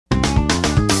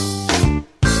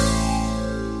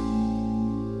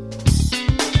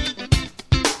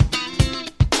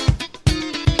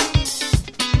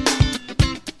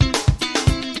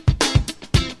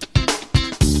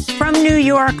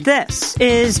York, this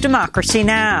is Democracy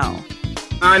Now!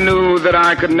 I knew that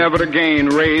I could never again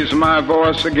raise my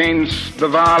voice against the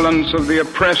violence of the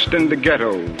oppressed in the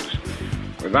ghettos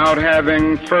without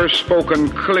having first spoken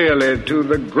clearly to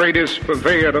the greatest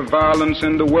purveyor of violence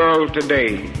in the world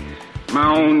today,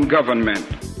 my own government.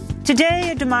 Today,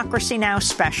 a Democracy Now!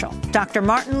 Special. Dr.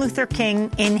 Martin Luther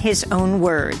King in his own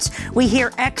words. We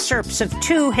hear excerpts of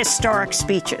two historic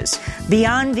speeches,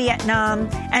 Beyond Vietnam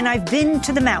and I've Been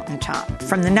to the Mountaintop,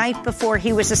 from the night before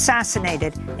he was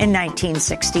assassinated in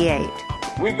 1968.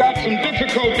 We've got some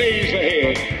difficult days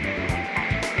ahead,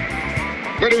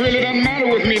 but it really doesn't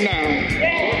matter with me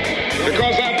now,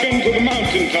 because I've been to the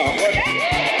mountaintop.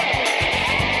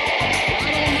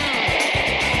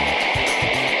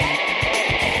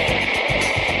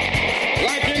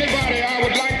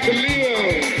 To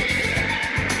live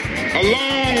a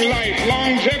long life,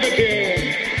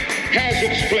 longevity has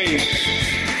its place.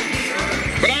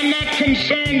 But I'm not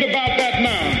concerned about that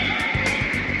now.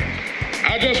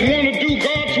 I just want to do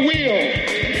God's will.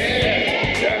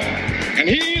 And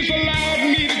He's allowed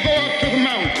me to go up to the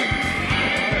mountain.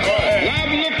 And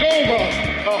I've looked over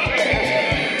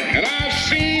and I've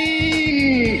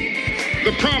seen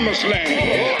the promised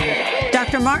land.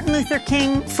 Dr. Martin Luther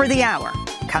King for the hour,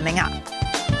 coming up.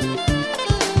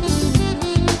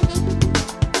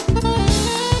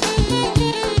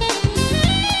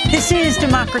 This is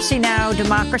Democracy Now!,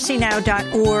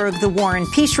 democracynow.org, The War and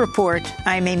Peace Report.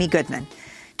 I'm Amy Goodman.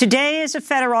 Today is a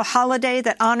federal holiday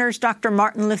that honors Dr.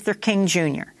 Martin Luther King,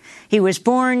 Jr. He was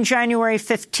born January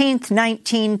 15th,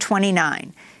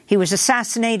 1929. He was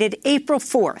assassinated April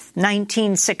 4th,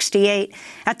 1968,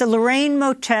 at the Lorraine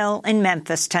Motel in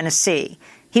Memphis, Tennessee.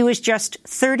 He was just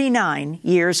 39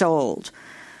 years old.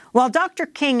 While Dr.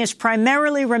 King is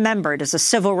primarily remembered as a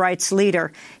civil rights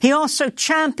leader, he also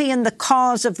championed the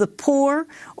cause of the poor,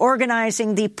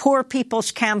 organizing the Poor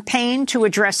People's Campaign to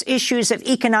address issues of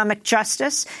economic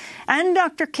justice, and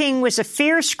Dr. King was a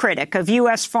fierce critic of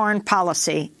U.S. foreign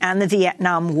policy and the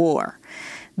Vietnam War.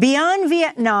 Beyond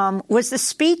Vietnam was the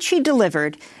speech he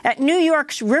delivered at New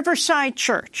York's Riverside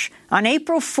Church on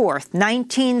April 4th,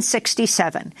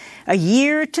 1967, a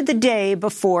year to the day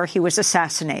before he was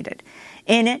assassinated.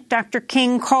 In it, Dr.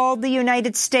 King called the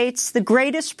United States the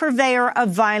greatest purveyor of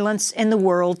violence in the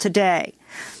world today.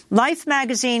 Life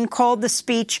magazine called the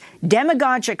speech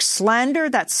demagogic slander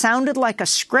that sounded like a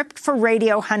script for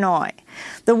Radio Hanoi.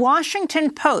 The Washington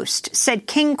Post said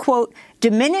King, quote,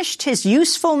 diminished his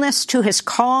usefulness to his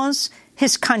cause,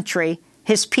 his country,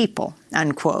 his people,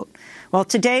 unquote. Well,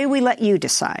 today we let you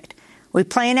decide. We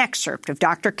play an excerpt of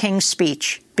Dr. King's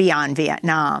speech, Beyond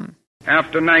Vietnam.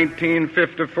 After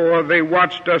 1954, they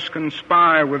watched us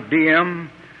conspire with Diem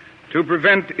to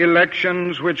prevent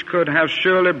elections which could have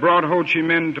surely brought Ho Chi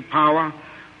Minh to power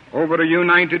over a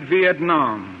united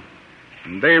Vietnam.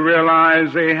 And they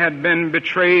realized they had been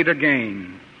betrayed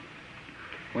again.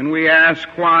 When we ask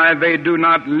why they do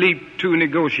not leap to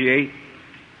negotiate,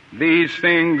 these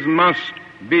things must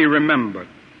be remembered.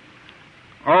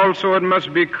 Also, it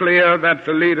must be clear that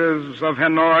the leaders of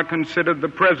Hanoi considered the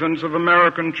presence of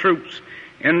American troops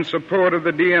in support of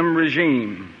the Diem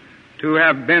regime to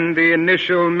have been the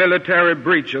initial military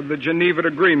breach of the Geneva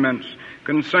Agreements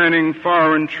concerning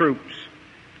foreign troops.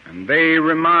 And they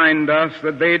remind us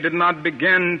that they did not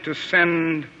begin to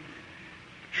send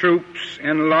troops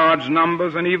in large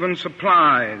numbers and even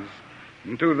supplies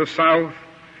into the South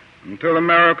until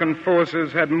American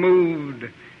forces had moved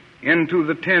into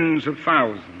the tens of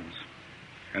thousands.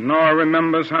 And Hanoi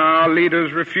remembers how our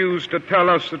leaders refused to tell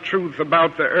us the truth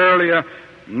about the earlier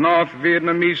North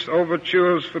Vietnamese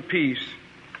overtures for peace,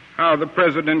 how the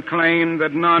president claimed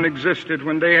that none existed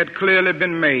when they had clearly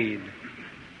been made.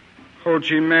 Ho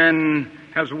Chi Minh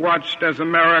has watched as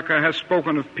America has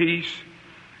spoken of peace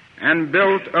and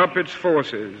built up its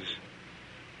forces.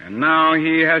 And now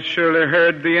he has surely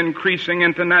heard the increasing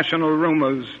international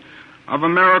rumors of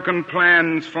American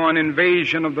plans for an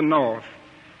invasion of the North.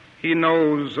 He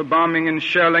knows the bombing and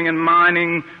shelling and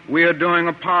mining we are doing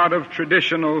a part of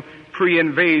traditional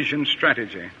pre-invasion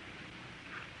strategy.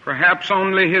 Perhaps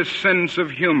only his sense of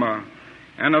humor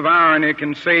and of irony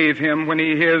can save him when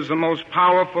he hears the most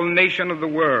powerful nation of the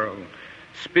world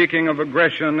speaking of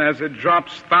aggression as it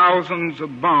drops thousands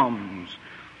of bombs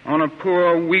on a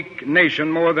poor, weak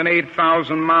nation more than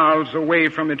 8,000 miles away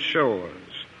from its shores.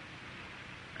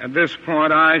 At this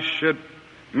point, I should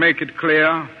make it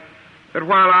clear that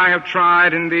while I have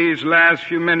tried in these last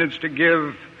few minutes to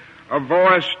give a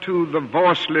voice to the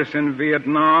voiceless in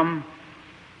Vietnam,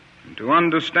 and to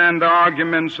understand the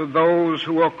arguments of those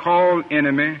who are called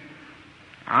enemy,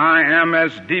 I am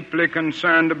as deeply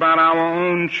concerned about our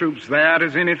own troops there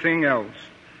as anything else.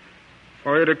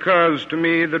 For it occurs to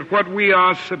me that what we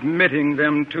are submitting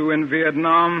them to in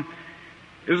Vietnam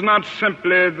is not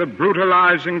simply the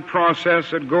brutalizing process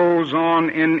that goes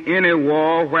on in any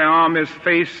war where armies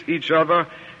face each other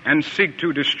and seek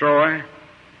to destroy.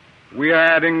 We are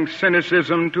adding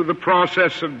cynicism to the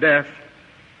process of death,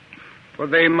 for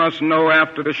they must know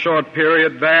after the short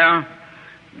period there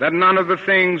that none of the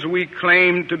things we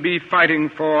claim to be fighting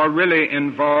for are really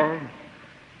involved.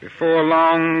 Before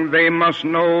long, they must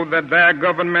know that their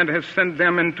government has sent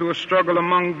them into a struggle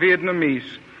among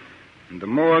Vietnamese, and the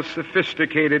more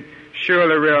sophisticated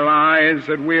surely realize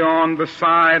that we are on the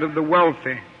side of the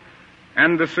wealthy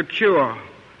and the secure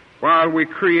while we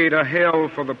create a hell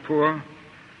for the poor.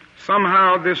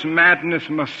 Somehow this madness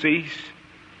must cease.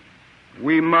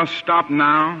 We must stop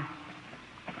now.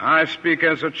 I speak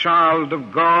as a child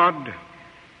of God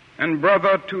and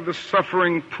brother to the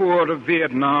suffering poor of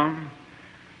Vietnam.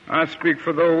 I speak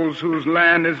for those whose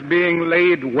land is being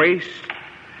laid waste,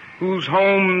 whose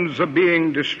homes are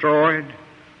being destroyed,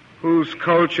 whose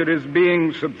culture is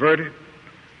being subverted.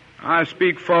 I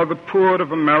speak for the poor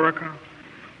of America,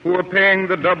 who are paying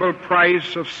the double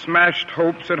price of smashed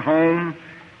hopes at home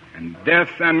and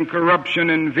death and corruption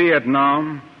in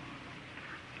Vietnam.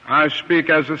 I speak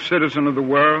as a citizen of the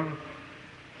world,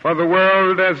 for the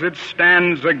world as it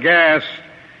stands aghast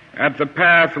at the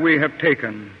path we have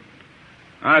taken.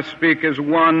 I speak as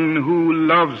one who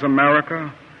loves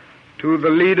America, to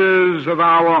the leaders of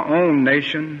our own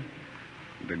nation.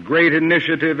 The great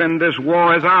initiative in this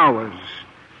war is ours.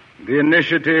 The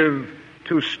initiative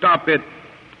to stop it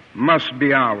must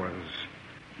be ours.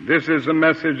 This is the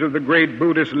message of the great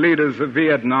Buddhist leaders of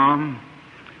Vietnam.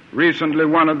 Recently,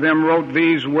 one of them wrote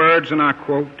these words, and I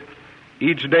quote,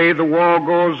 "Each day the war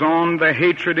goes on, the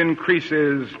hatred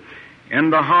increases in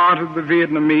the heart of the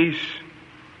Vietnamese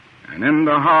and in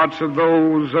the hearts of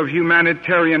those of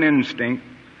humanitarian instinct.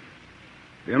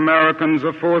 The Americans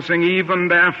are forcing even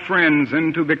their friends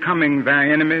into becoming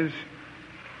their enemies.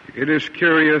 It is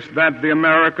curious that the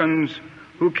Americans,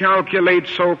 who calculate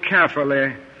so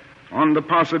carefully on the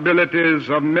possibilities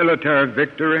of military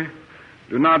victory,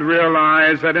 do not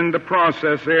realize that in the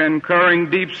process they are incurring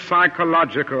deep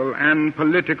psychological and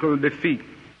political defeat.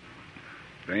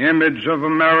 The image of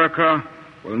America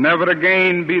will never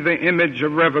again be the image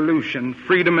of revolution,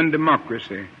 freedom, and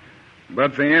democracy,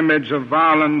 but the image of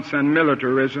violence and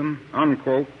militarism,"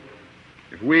 unquote.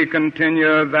 If we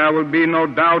continue, there will be no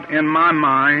doubt in my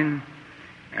mind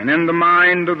and in the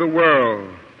mind of the world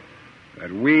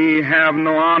that we have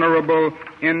no honorable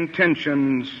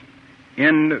intentions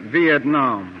in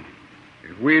Vietnam.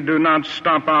 If we do not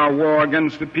stop our war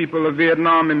against the people of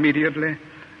Vietnam immediately,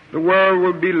 the world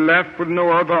will be left with no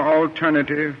other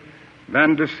alternative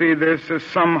than to see this as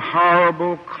some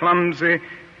horrible, clumsy,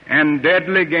 and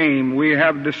deadly game we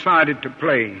have decided to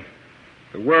play.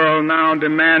 The world now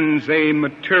demands a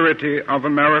maturity of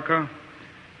America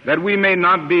that we may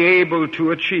not be able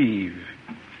to achieve.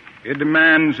 It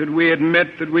demands that we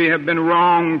admit that we have been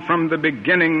wrong from the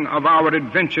beginning of our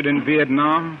adventure in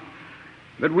Vietnam,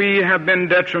 that we have been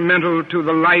detrimental to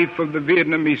the life of the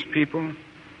Vietnamese people.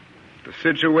 The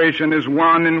situation is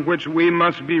one in which we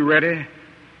must be ready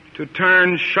to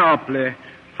turn sharply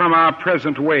from our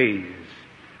present ways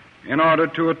in order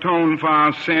to atone for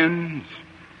our sins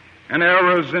and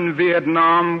errors in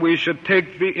Vietnam. We should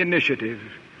take the initiative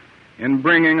in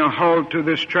bringing a halt to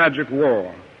this tragic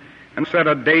war and set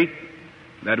a date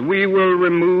that we will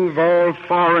remove all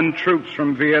foreign troops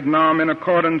from Vietnam in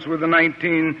accordance with the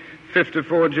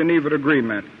 1954 Geneva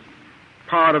Agreement.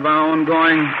 Part of our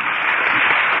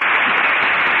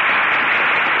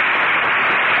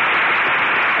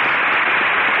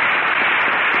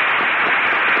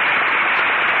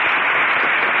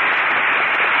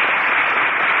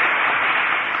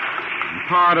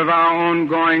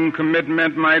ongoing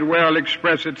commitment might well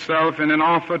express itself in an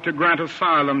offer to grant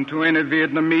asylum to any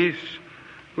Vietnamese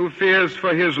who fears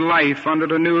for his life under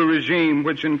the new regime,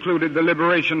 which included the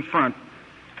Liberation Front.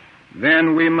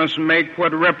 Then we must make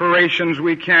what reparations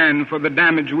we can for the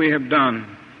damage we have done.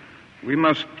 We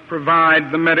must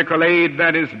provide the medical aid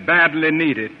that is badly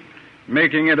needed,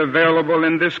 making it available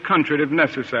in this country if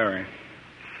necessary.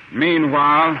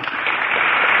 Meanwhile,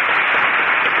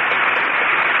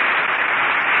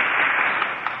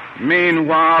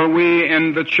 we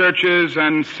in the churches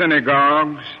and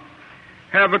synagogues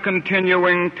have a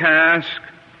continuing task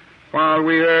while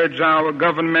we urge our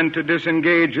government to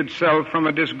disengage itself from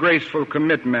a disgraceful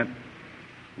commitment.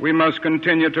 We must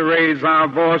continue to raise our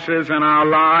voices and our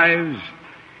lives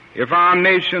if our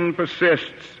nation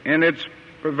persists in its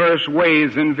perverse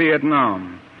ways in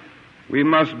Vietnam. We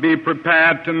must be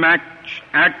prepared to match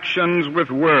actions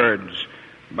with words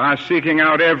by seeking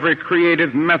out every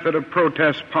creative method of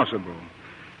protest possible.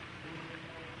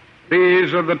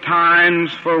 These are the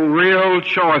times for real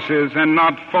choices and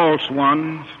not false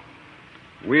ones.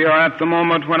 We are at the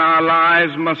moment when our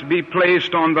lives must be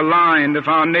placed on the line if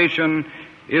our nation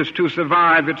is to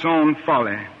survive its own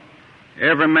folly.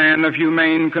 Every man of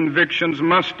humane convictions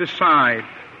must decide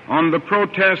on the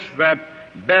protest that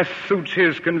best suits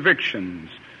his convictions,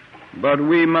 but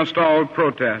we must all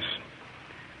protest.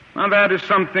 Now that is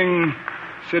something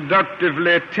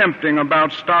seductively tempting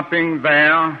about stopping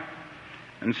there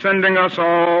and sending us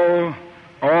all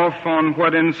off on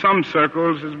what in some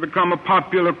circles has become a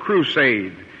popular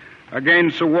crusade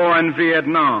against the war in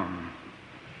Vietnam.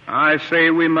 I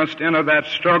say we must enter that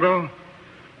struggle,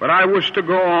 but I wish to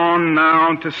go on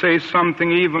now to say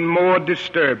something even more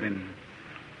disturbing.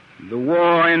 The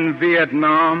war in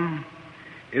Vietnam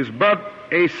is but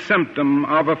a symptom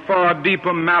of a far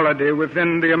deeper malady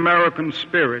within the American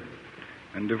spirit,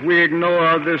 and if we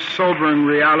ignore this sobering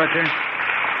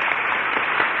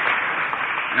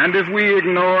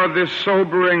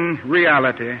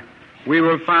reality, we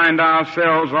will find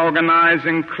ourselves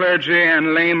organizing clergy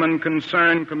and layman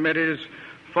concerned committees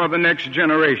for the next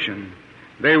generation.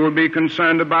 They will be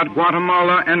concerned about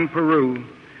Guatemala and Peru.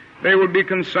 They will be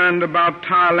concerned about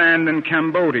Thailand and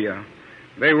Cambodia.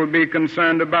 They will be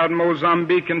concerned about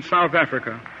Mozambique and South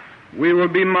Africa. We will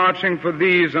be marching for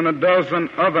these and a dozen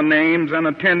other names and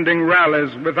attending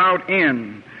rallies without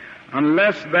end,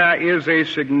 unless there is a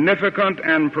significant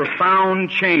and profound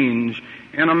change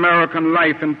in American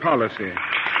life and policy.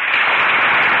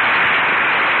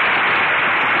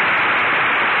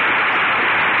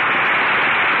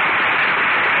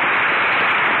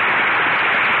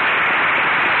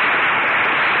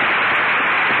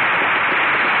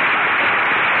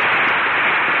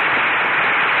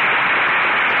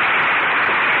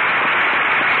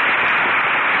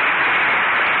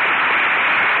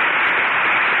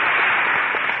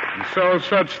 So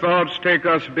such thoughts take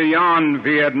us beyond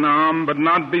Vietnam, but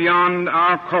not beyond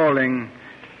our calling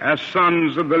as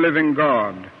sons of the living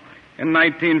God. In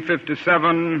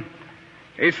 1957,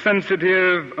 a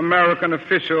sensitive American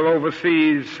official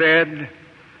overseas said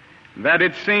that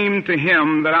it seemed to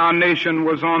him that our nation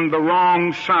was on the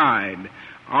wrong side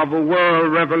of a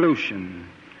world revolution.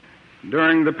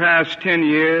 During the past 10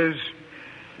 years,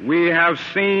 we have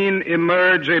seen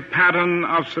emerge a pattern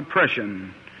of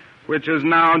suppression which has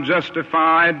now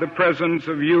justified the presence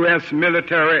of U.S.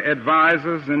 military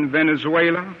advisors in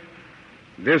Venezuela.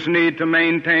 This need to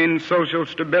maintain social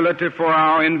stability for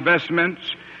our investments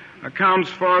accounts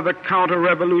for the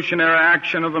counter-revolutionary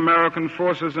action of American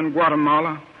forces in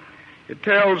Guatemala. It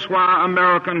tells why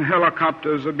American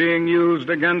helicopters are being used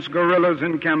against guerrillas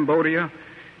in Cambodia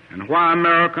and why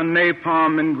American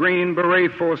napalm and Green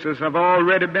Beret forces have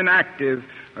already been active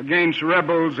against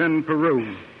rebels in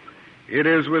Peru. It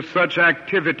is with such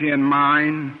activity in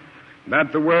mind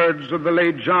that the words of the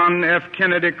late John F.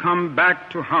 Kennedy come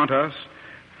back to haunt us.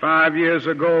 5 years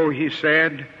ago, he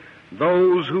said,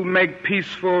 "Those who make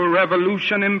peaceful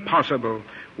revolution impossible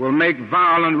will make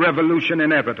violent revolution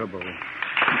inevitable."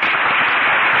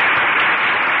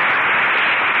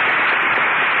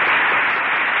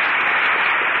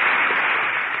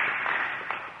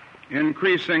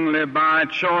 Increasingly by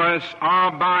choice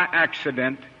or by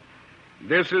accident,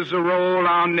 this is the role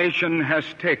our nation has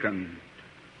taken,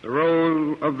 the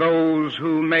role of those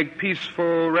who make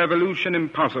peaceful revolution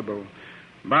impossible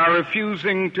by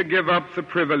refusing to give up the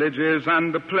privileges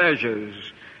and the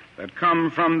pleasures that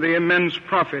come from the immense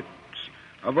profits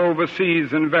of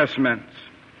overseas investments.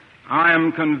 I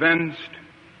am convinced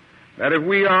that if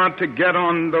we are to get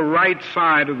on the right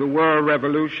side of the world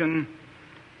revolution,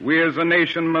 we as a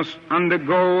nation must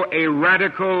undergo a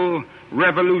radical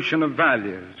revolution of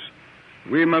values.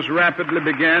 We must rapidly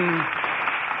begin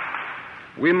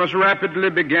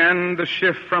the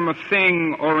shift from a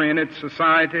thing-oriented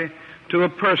society to a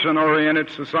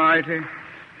person-oriented society,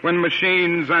 when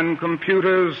machines and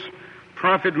computers,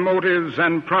 profit motives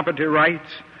and property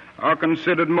rights are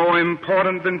considered more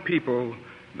important than people.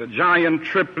 The giant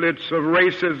triplets of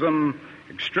racism,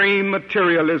 extreme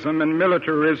materialism, and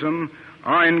militarism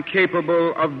are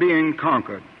incapable of being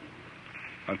conquered.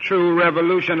 A true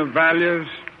revolution of values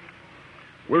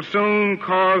will soon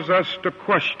cause us to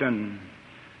question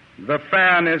the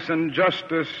fairness and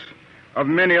justice of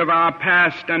many of our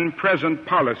past and present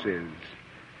policies.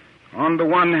 On the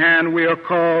one hand, we are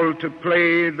called to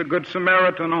play the Good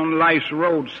Samaritan on life's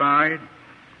roadside,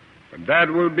 but that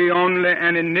will be only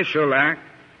an initial act.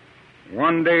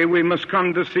 One day we must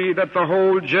come to see that the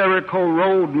whole Jericho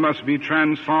road must be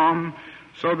transformed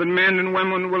so that men and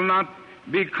women will not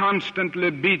be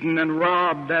constantly beaten and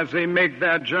robbed as they make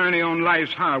their journey on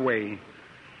life's highway.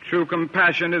 True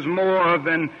compassion is more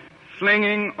than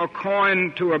flinging a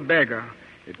coin to a beggar.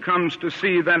 It comes to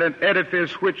see that an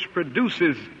edifice which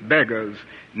produces beggars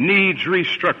needs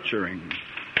restructuring.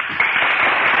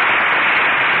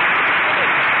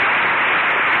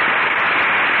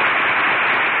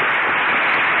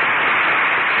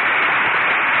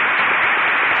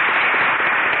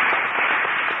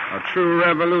 A true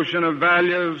revolution of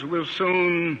values will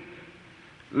soon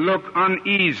look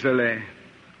uneasily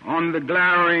on the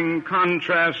glaring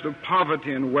contrast of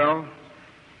poverty and wealth.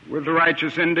 With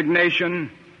righteous indignation,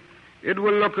 it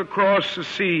will look across the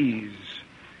seas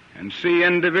and see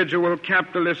individual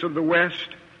capitalists of the West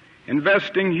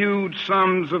investing huge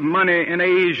sums of money in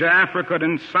Asia, Africa,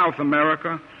 and South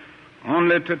America,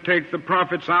 only to take the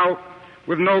profits out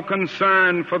with no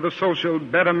concern for the social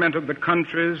betterment of the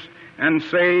countries and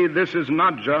say, this is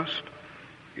not just.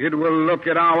 It will look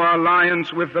at our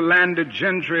alliance with the landed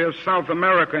gentry of South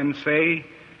America and say,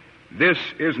 this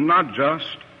is not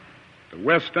just. The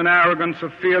Western arrogance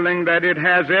of feeling that it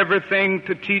has everything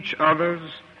to teach others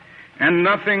and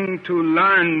nothing to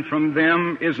learn from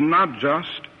them is not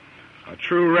just. A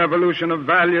true revolution of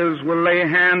values will lay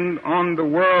hand on the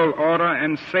world order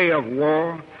and say of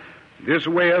war, this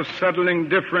way of settling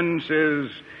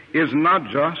differences is not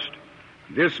just.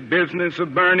 This business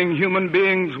of burning human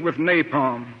beings with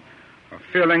napalm, of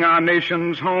filling our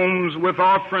nation's homes with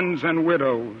orphans and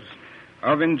widows,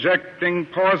 of injecting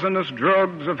poisonous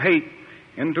drugs of hate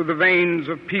into the veins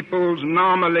of peoples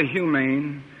normally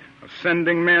humane, of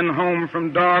sending men home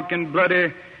from dark and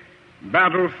bloody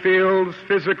battlefields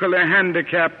physically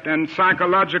handicapped and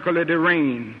psychologically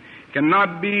deranged,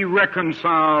 cannot be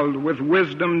reconciled with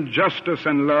wisdom, justice,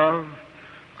 and love.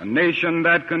 A nation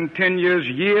that continues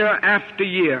year after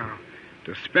year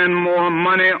to spend more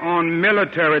money on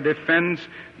military defense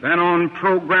than on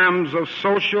programs of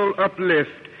social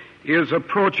uplift is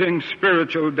approaching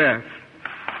spiritual death.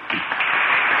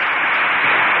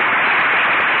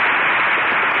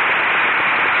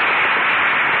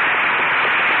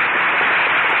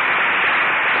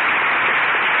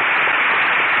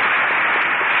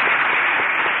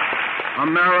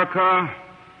 America,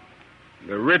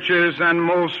 the richest and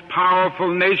most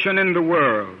powerful nation in the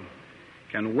world,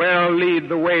 can well lead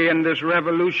the way in this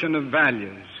revolution of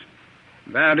values.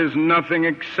 That is nothing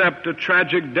except a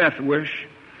tragic death wish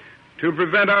to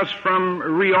prevent us from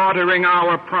reordering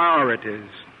our priorities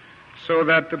so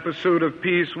that the pursuit of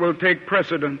peace will take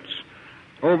precedence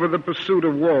over the pursuit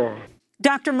of war.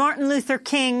 Dr. Martin Luther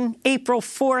King, April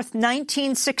 4th,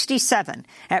 1967,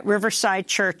 at Riverside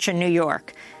Church in New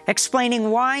York,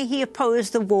 explaining why he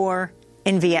opposed the war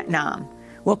in Vietnam.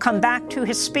 We'll come back to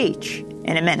his speech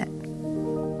in a minute.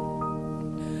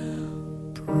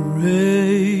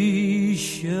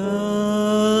 Precious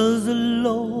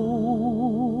Lord,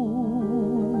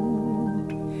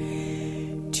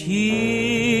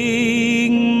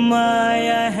 take my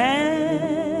hand,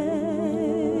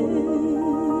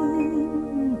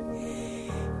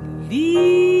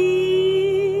 lead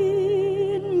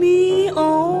me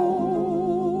on,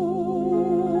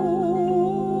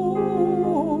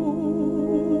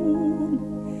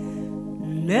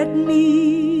 let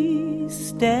me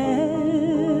stand.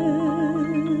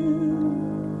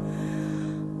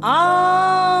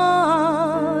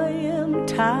 I am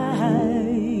tired.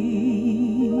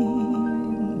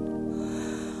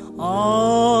 I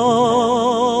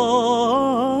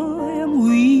am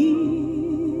weak.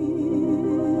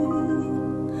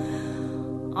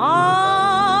 I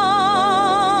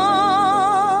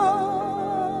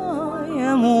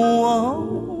am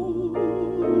worn.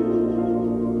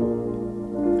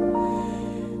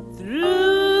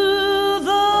 Through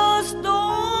the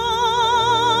storm,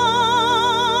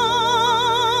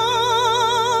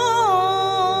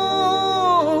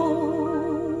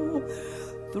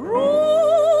 through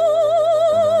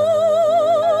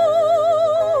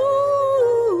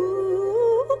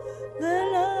the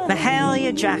night.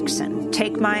 Mahalia Jackson,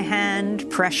 Take My Hand,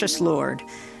 Precious Lord,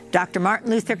 Dr.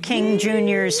 Martin Luther King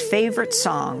Jr.'s favorite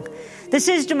song. This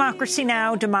is Democracy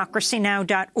Now!,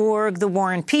 democracynow.org, The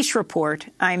War and Peace Report.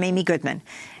 I'm Amy Goodman.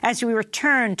 As we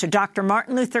return to Dr.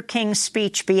 Martin Luther King's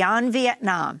speech Beyond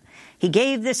Vietnam, he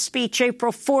gave this speech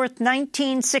April 4th,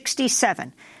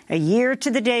 1967, a year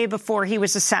to the day before he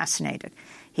was assassinated.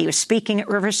 He was speaking at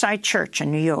Riverside Church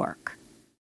in New York.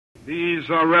 These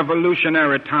are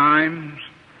revolutionary times.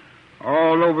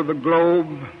 All over the globe,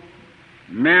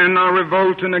 men are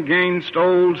revolting against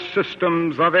old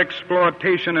systems of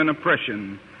exploitation and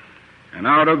oppression. And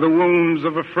out of the wombs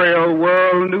of a frail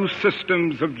world, new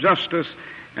systems of justice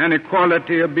and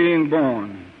equality are being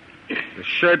born. The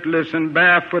shirtless and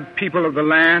barefoot people of the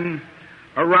land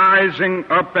are rising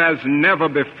up as never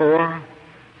before.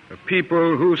 The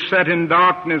people who sat in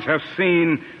darkness have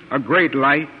seen a great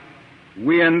light.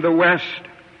 We in the West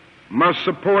must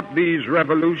support these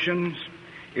revolutions.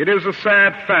 It is a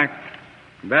sad fact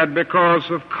that because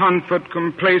of comfort,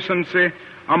 complacency,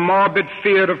 a morbid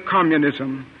fear of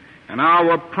communism, and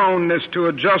our proneness to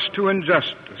adjust to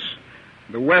injustice,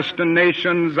 the Western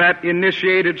nations that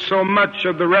initiated so much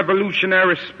of the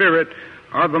revolutionary spirit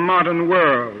of the modern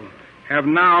world have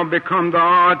now become the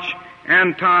arch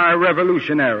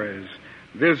anti-revolutionaries.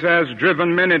 This has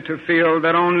driven many to feel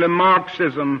that only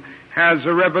Marxism has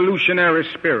a revolutionary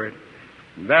spirit.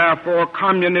 Therefore,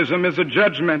 communism is a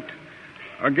judgment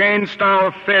against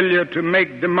our failure to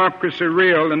make democracy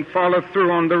real and follow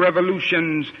through on the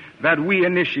revolutions that we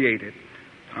initiated.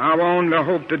 Our only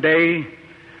hope today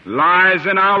lies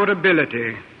in our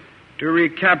ability to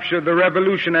recapture the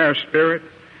revolutionary spirit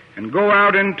and go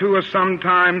out into a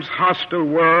sometimes hostile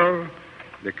world,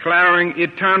 declaring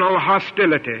eternal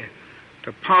hostility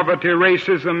to poverty,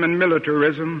 racism, and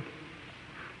militarism.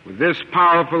 With this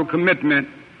powerful commitment,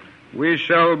 we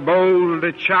shall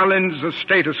boldly challenge the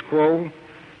status quo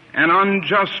and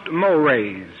unjust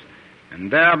mores, and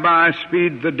thereby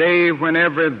speed the day when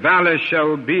every valley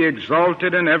shall be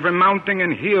exalted and every mountain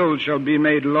and hill shall be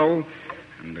made low,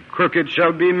 and the crooked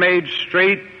shall be made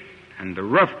straight and the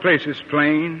rough places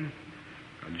plain.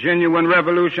 A genuine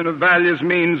revolution of values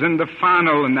means, in the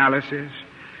final analysis,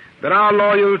 that our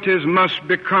loyalties must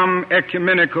become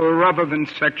ecumenical rather than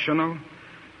sectional.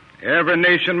 Every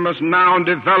nation must now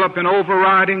develop an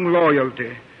overriding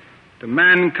loyalty to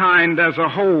mankind as a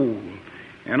whole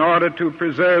in order to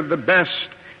preserve the best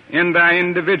in their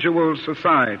individual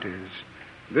societies.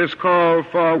 This call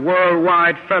for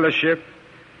worldwide fellowship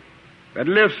that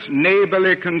lifts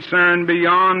neighborly concern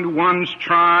beyond one's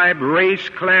tribe, race,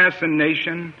 class, and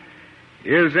nation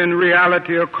is in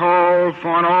reality a call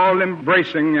for an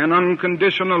all-embracing and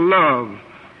unconditional love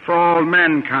for all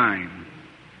mankind.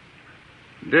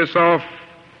 This oft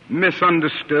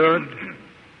misunderstood,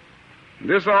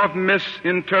 this oft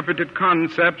misinterpreted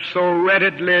concept, so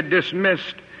readily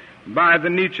dismissed by the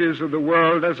Nietzsches of the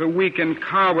world as a weak and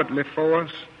cowardly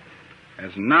force,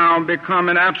 has now become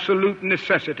an absolute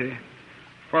necessity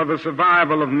for the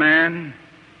survival of man.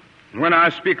 When I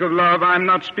speak of love, I'm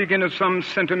not speaking of some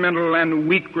sentimental and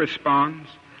weak response.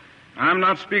 I'm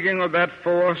not speaking of that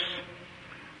force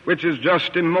which is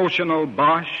just emotional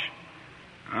bosh.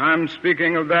 I'm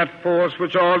speaking of that force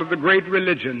which all of the great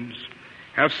religions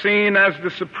have seen as the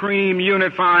supreme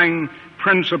unifying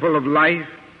principle of life.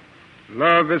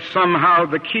 Love is somehow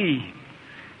the key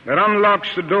that unlocks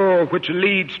the door which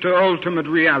leads to ultimate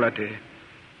reality.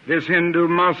 This Hindu,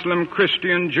 Muslim,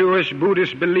 Christian, Jewish,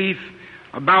 Buddhist belief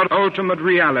about ultimate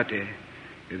reality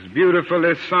is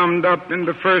beautifully summed up in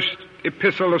the first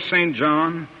epistle of St.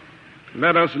 John.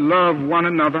 Let us love one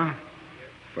another,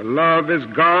 for love is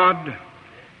God,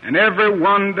 and every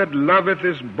one that loveth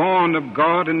is born of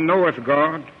God and knoweth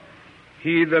God.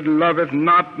 He that loveth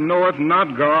not knoweth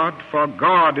not God, for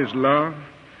God is love.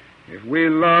 If we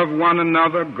love one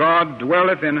another, God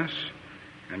dwelleth in us,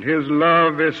 and His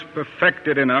love is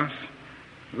perfected in us.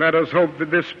 Let us hope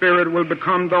that this spirit will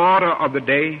become the order of the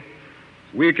day.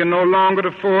 We can no longer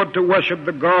afford to worship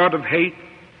the god of hate,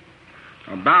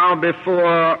 or bow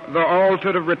before the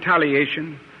altar of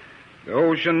retaliation. The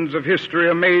oceans of history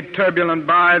are made turbulent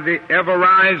by the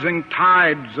ever-rising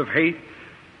tides of hate.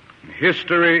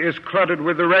 History is cluttered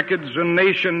with the records of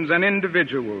nations and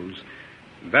individuals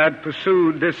that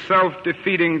pursued this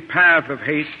self-defeating path of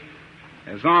hate.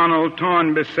 As Arnold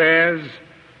Toynbee says,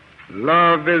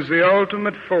 love is the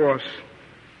ultimate force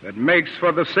that makes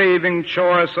for the saving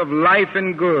choice of life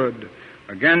and good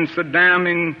against the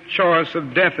damning choice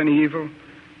of death and evil.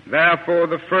 Therefore,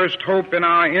 the first hope in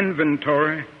our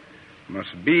inventory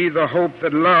must be the hope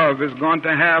that love is going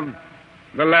to have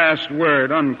the last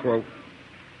word, unquote.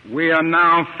 We are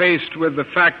now faced with the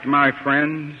fact, my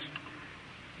friends,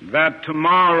 that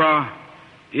tomorrow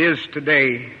is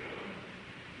today.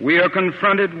 We are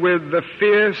confronted with the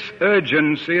fierce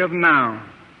urgency of now.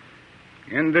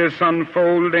 In this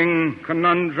unfolding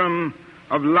conundrum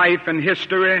of life and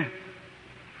history,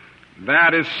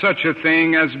 that is such a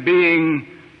thing as being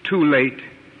too late.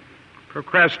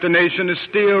 Procrastination is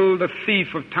still the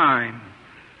thief of time.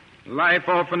 Life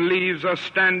often leaves us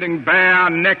standing bare,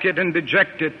 naked, and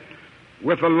dejected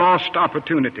with a lost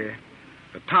opportunity.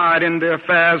 The tide in the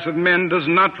affairs of men does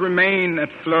not remain at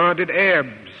flood, it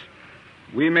ebbs.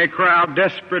 We may cry out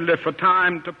desperately for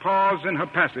time to pause in her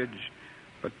passage,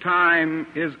 But time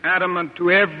is adamant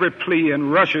to every plea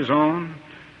and rushes on.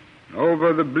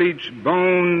 Over the bleached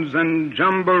bones and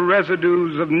jumbled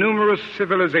residues of numerous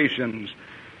civilizations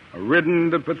are written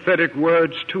the pathetic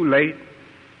words, too late.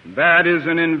 That is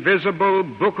an invisible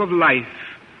book of life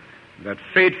that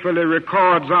faithfully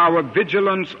records our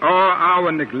vigilance or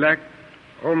our neglect.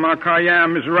 Omar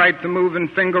Khayyam is right, the moving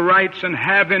finger writes, and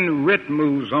having writ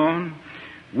moves on.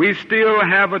 We still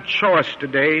have a choice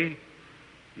today,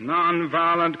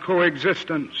 nonviolent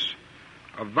coexistence,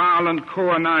 a violent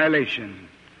co-annihilation.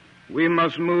 We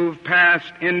must move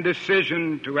past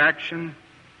indecision to action.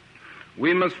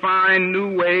 We must find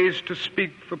new ways to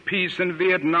speak for peace in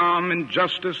Vietnam and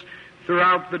justice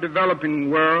throughout the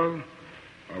developing world,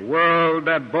 a world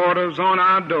that borders on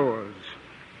our doors.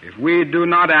 If we do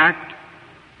not act,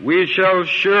 we shall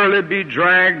surely be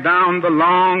dragged down the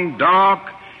long, dark,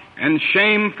 and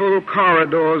shameful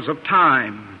corridors of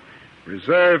time,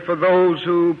 reserved for those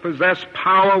who possess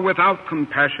power without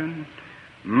compassion,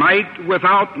 might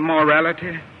without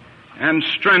morality, and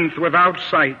strength without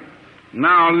sight.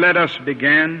 Now let us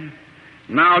begin.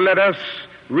 Now let us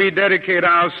rededicate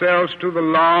ourselves to the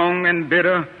long and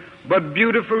bitter but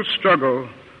beautiful struggle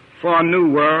for a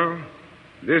new world.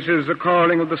 This is the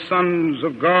calling of the sons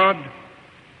of God,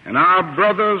 and our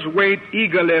brothers wait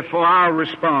eagerly for our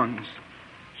response.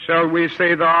 Shall we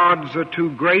say the odds are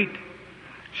too great?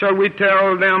 Shall we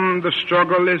tell them the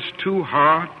struggle is too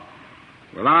hard?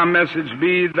 Will our message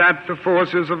be that the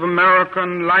forces of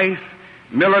American life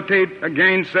militate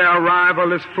against their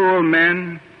rival as full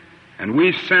men, and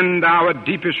we send our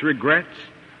deepest regrets?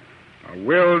 Or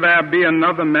will there be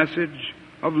another message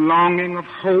of longing, of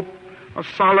hope, of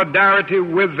solidarity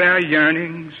with their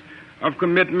yearnings, of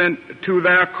commitment to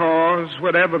their cause,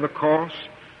 whatever the cost?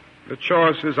 The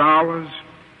choice is ours,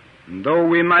 and though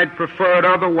we might prefer it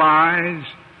otherwise,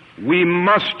 we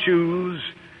must choose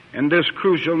in this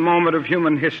crucial moment of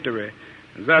human history.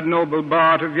 As that noble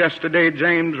bard of yesterday,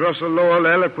 James Russell Lowell,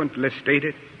 eloquently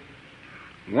stated,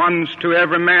 once to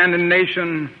every man and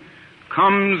nation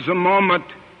comes a moment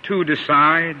to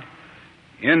decide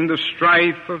in the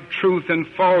strife of truth and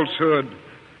falsehood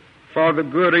for the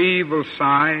good or evil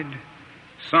side.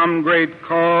 Some great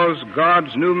cause,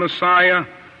 God's new Messiah,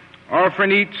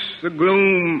 often eats the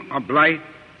gloom of blight,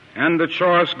 and the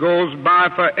choice goes by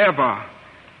forever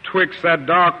twixt that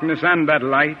darkness and that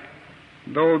light.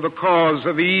 Though the cause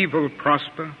of evil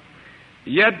prosper,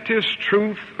 yet 'tis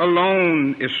truth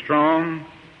alone is strong.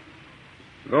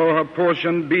 Though her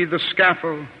portion be the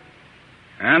scaffold,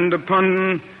 and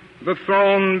upon the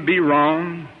throne be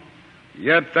wrong,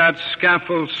 yet that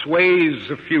scaffold sways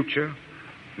the future,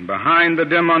 and behind the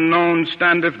dim unknown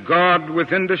standeth God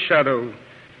within the shadow,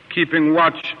 keeping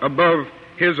watch above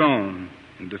his own.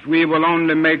 And if we will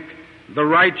only make the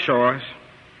right choice,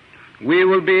 we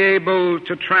will be able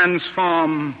to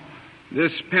transform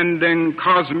this pending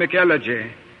cosmic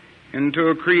elegy into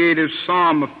a creative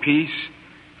psalm of peace.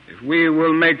 If we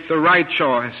will make the right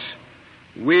choice,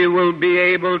 we will be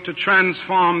able to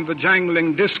transform the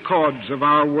jangling discords of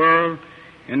our world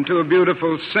into a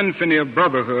beautiful symphony of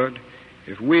brotherhood.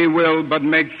 If we will but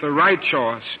make the right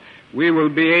choice, we will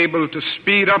be able to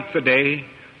speed up the day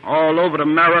all over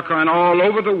America and all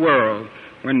over the world,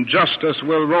 when justice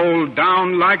will roll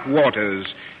down like waters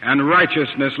and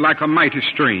righteousness like a mighty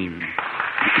stream.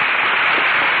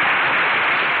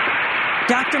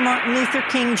 Dr. Martin Luther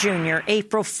King Jr.,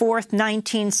 April 4th,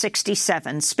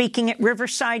 1967, speaking at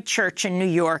Riverside Church in New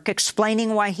York,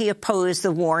 explaining why he opposed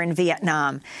the war in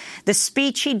Vietnam. The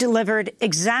speech he delivered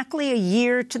exactly a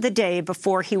year to the day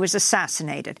before he was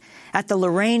assassinated at the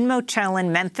Lorraine Motel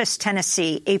in Memphis,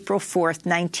 Tennessee, April 4th,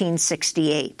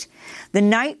 1968. The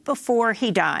night before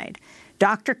he died,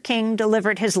 Dr. King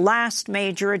delivered his last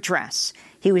major address.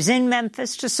 He was in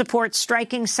Memphis to support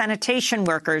striking sanitation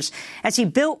workers as he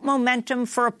built momentum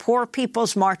for a Poor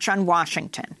People's March on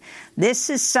Washington. This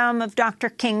is some of Dr.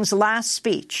 King's last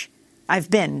speech. I've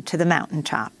been to the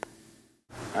mountaintop.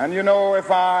 And you know,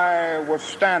 if I was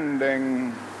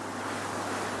standing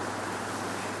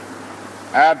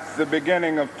at the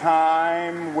beginning of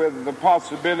time with the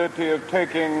possibility of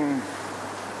taking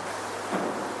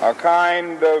a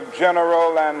kind of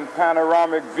general and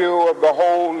panoramic view of the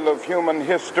whole of human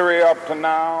history up to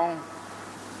now,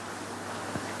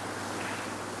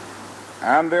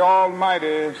 and the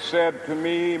Almighty said to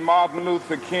me, Martin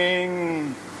Luther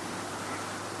King,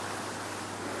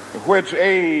 which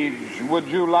age would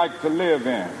you like to live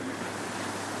in?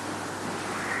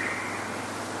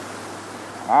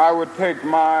 I would take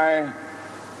my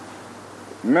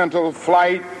mental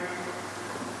flight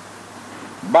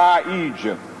by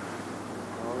Egypt.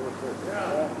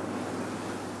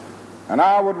 And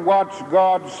I would watch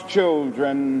God's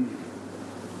children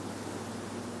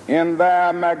in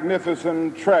their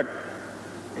magnificent trek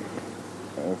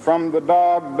from the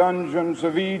dark dungeons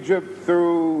of Egypt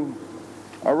through,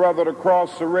 or rather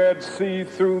across the Red Sea,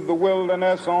 through the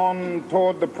wilderness on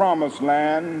toward the Promised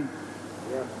Land.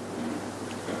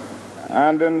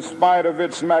 And in spite of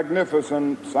its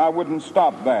magnificence, I wouldn't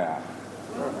stop there.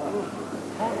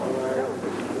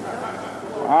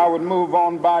 I would move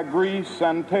on by Greece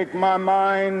and take my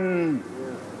mind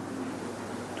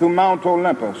to Mount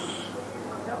Olympus.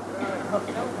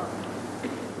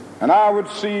 And I would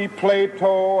see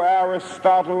Plato,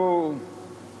 Aristotle,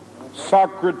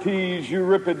 Socrates,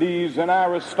 Euripides, and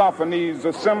Aristophanes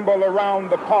assemble around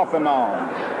the Parthenon.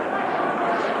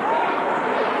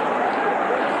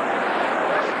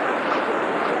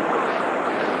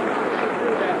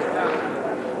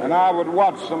 And I would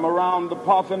watch them around the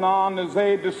Parthenon as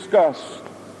they discussed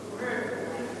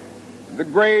the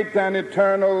great and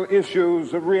eternal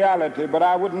issues of reality, but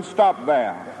I wouldn't stop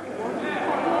there.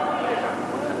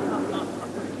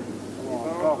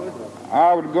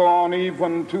 I would go on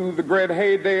even to the great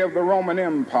heyday of the Roman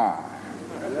Empire.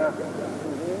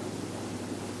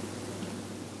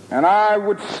 And I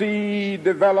would see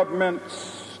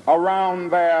developments around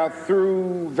there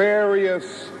through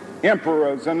various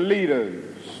emperors and leaders,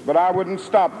 but I wouldn't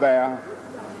stop there.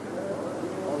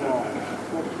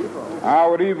 I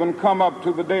would even come up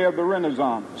to the day of the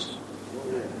Renaissance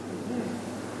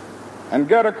and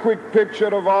get a quick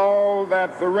picture of all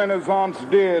that the Renaissance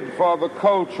did for the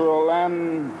cultural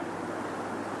and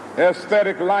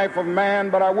aesthetic life of man,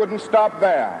 but I wouldn't stop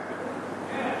there.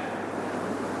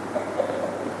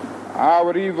 I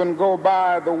would even go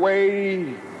by the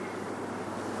way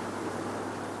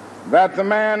that the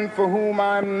man for whom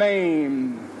I'm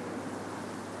named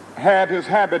had his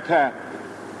habitat.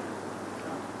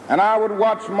 And I would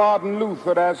watch Martin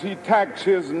Luther as he tacked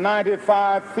his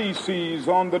 95 Theses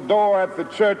on the door at the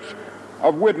Church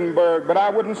of Wittenberg, but I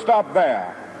wouldn't stop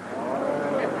there.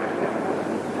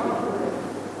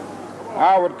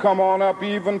 I would come on up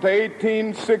even to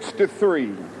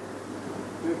 1863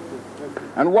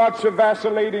 and watch a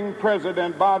vacillating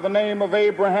president by the name of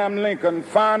Abraham Lincoln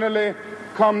finally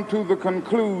come to the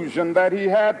conclusion that he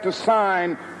had to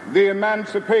sign the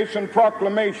Emancipation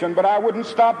Proclamation, but I wouldn't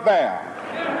stop there.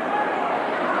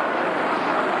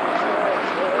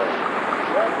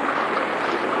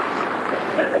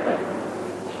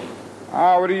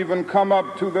 I would even come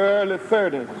up to the early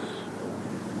 30s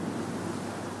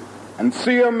and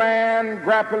see a man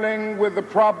grappling with the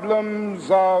problems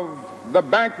of the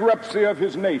bankruptcy of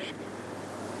his nation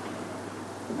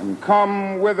and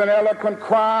come with an eloquent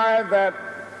cry that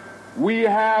we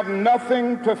have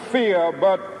nothing to fear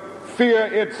but fear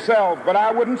itself. But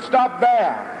I wouldn't stop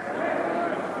there.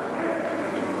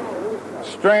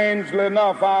 Strangely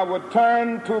enough, I would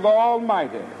turn to the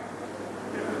Almighty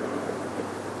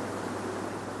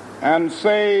and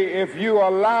say, if you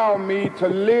allow me to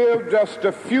live just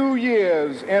a few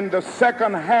years in the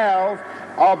second half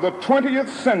of the 20th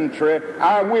century,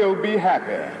 I will be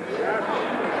happy.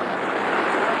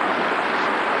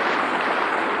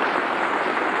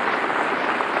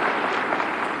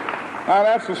 Now,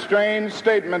 that's a strange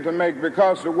statement to make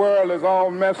because the world is all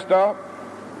messed up.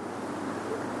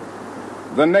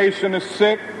 The nation is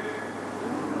sick.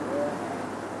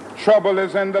 Trouble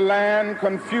is in the land.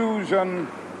 Confusion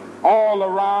all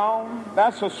around.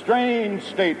 That's a strange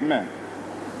statement.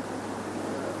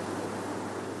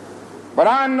 But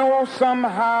I know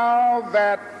somehow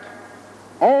that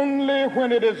only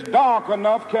when it is dark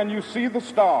enough can you see the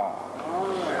stars.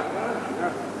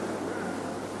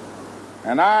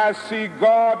 And I see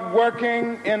God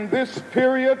working in this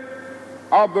period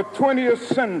of the 20th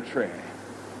century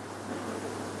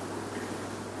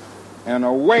in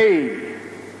a way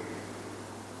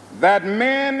that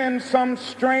men in some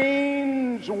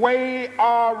strange way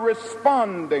are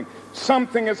responding.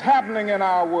 Something is happening in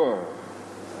our world.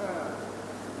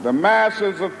 The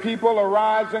masses of people are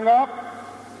rising up,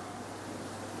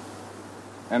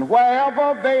 and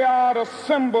wherever they are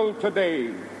assembled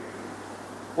today,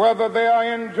 whether they are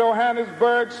in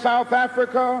Johannesburg, South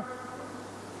Africa,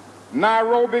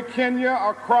 Nairobi, Kenya,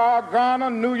 Accra, Ghana,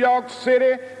 New York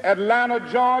City, Atlanta,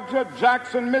 Georgia,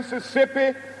 Jackson,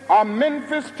 Mississippi, or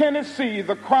Memphis, Tennessee,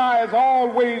 the cry is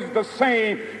always the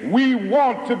same: we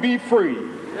want to be free.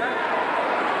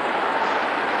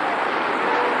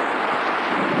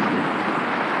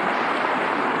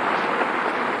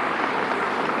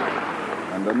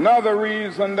 And another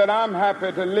reason that I'm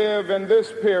happy to live in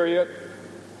this period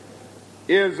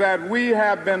is that we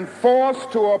have been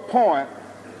forced to a point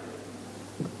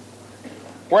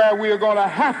where we are going to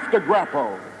have to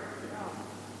grapple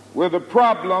with the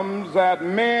problems that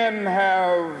men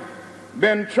have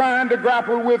been trying to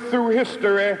grapple with through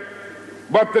history,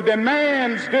 but the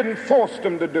demands didn't force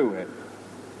them to do it.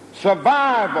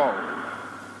 Survival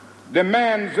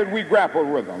demands that we grapple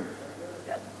with them.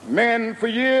 Men for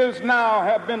years now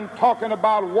have been talking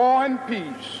about war and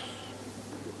peace,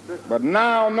 but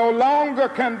now no longer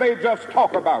can they just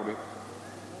talk about it.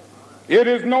 It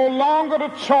is no longer the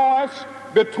choice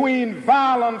between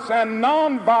violence and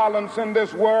nonviolence in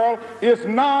this world. It's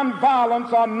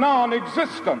nonviolence or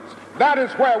non-existence. That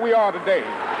is where we are today.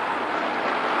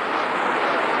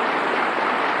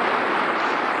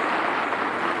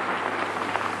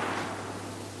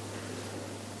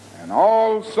 And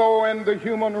also in the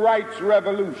human rights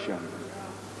revolution,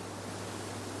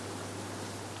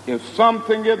 if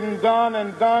something isn't done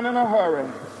and done in a hurry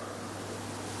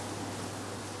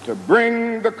to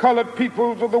bring the colored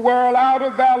peoples of the world out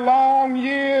of their long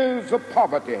years of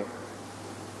poverty,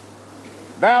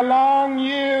 their long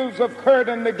years of hurt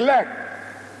and neglect,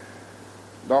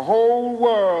 the whole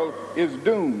world is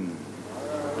doomed.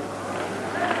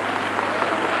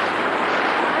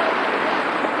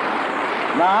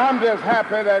 Now, I'm just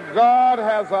happy that God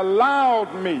has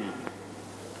allowed me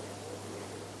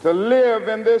to live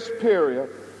in this period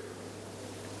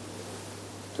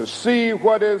to see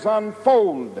what is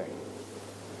unfolding.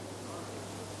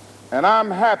 And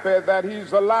I'm happy that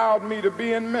he's allowed me to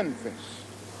be in Memphis.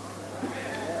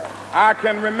 I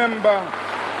can remember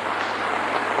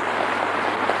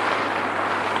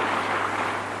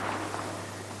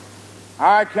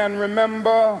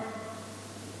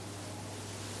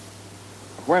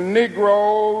when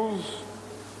Negroes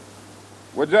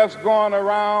were just going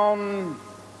around,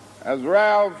 as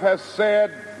Ralph has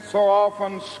said, so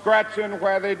often scratching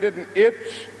where they didn't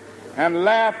itch and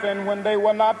laughing when they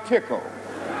were not tickled.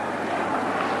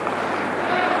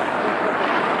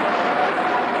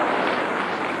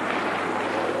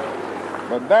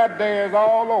 But that day is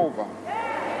all over.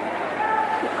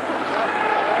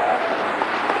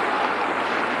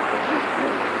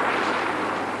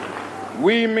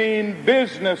 We mean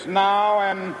business now,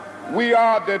 and we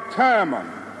are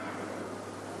determined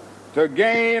to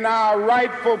gain our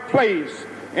rightful place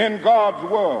in God's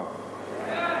world.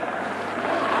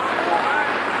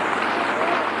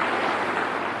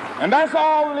 And that's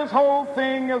all this whole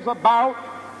thing is about.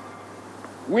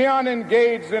 We aren't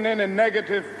engaged in any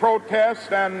negative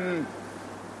protest and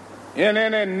in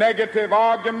any negative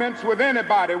arguments with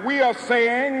anybody. We are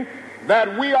saying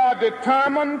that we are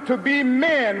determined to be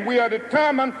men. We are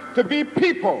determined to be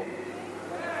people.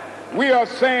 We are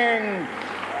saying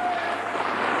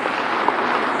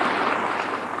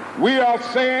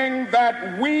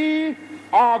that we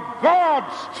are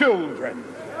God's children.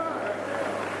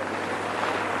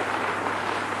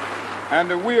 And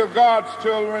that we are God's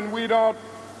children, we don't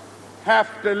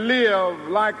have to live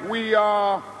like we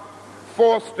are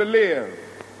forced to live.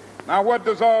 Now, what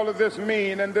does all of this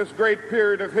mean in this great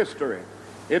period of history?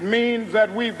 It means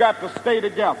that we've got to stay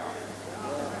together.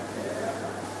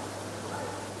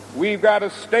 We've got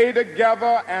to stay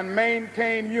together and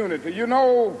maintain unity. You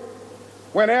know,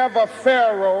 whenever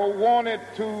Pharaoh wanted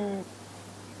to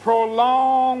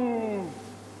prolong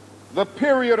the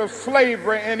period of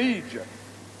slavery in Egypt,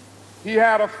 he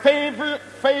had a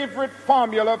favorite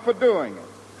formula for doing it.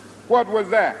 What was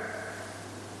that?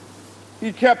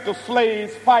 He kept the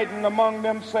slaves fighting among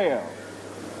themselves.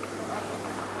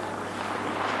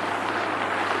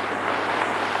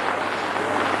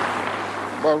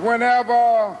 But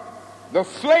whenever the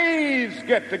slaves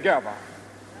get together,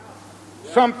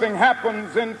 something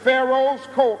happens in Pharaoh's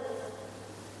court,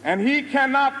 and he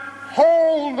cannot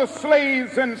hold the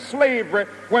slaves in slavery.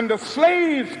 When the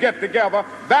slaves get together,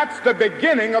 that's the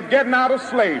beginning of getting out of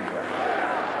slavery.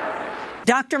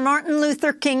 Dr. Martin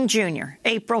Luther King Jr.,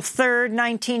 April 3rd,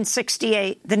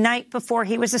 1968, the night before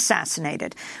he was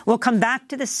assassinated. We'll come back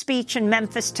to the speech in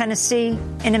Memphis, Tennessee,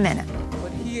 in a minute.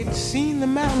 But he had seen the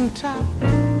mountaintop,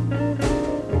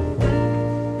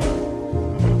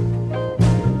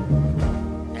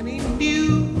 and he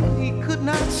knew he could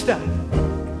not stop.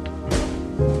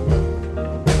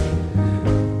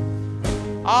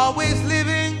 Always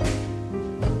living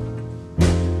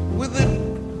with the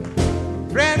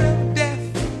dread of death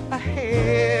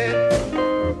ahead.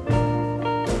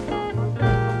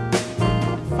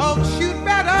 Folks, you'd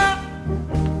better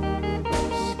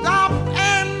stop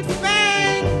and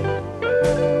think.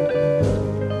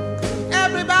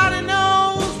 Everybody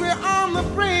knows we're on the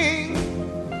brink.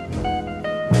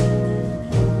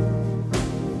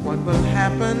 What will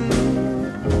happen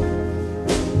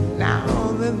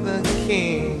now that the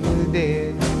king is dead?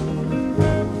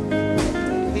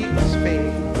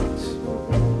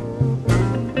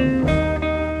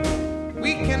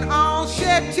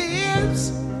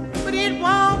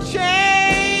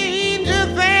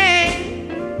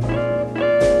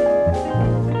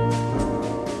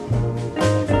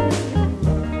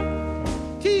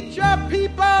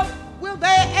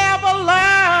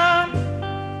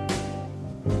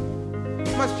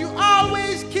 must you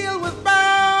always kill with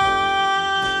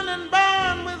burn and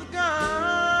burn with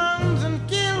guns and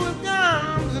kill with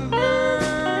guns and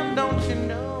burn? Don't you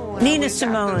know? Nina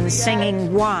Simone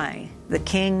singing Why the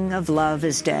King of Love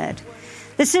is Dead.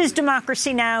 This is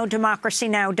Democracy Now!,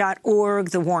 democracynow.org,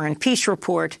 The War and Peace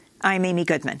Report. I'm Amy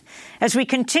Goodman. As we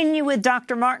continue with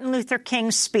Dr. Martin Luther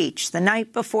King's speech the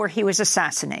night before he was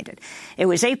assassinated. It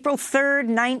was April 3rd,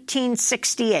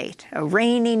 1968, a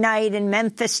rainy night in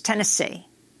Memphis, Tennessee.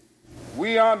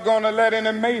 We aren't going to let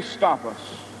any mace stop us.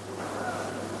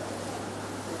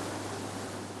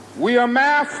 We are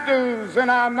masters in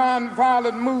our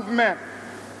nonviolent movement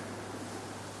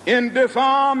in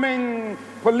disarming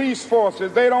police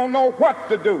forces. They don't know what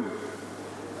to do.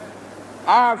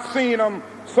 I've seen them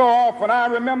so often. I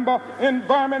remember in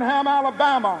Birmingham,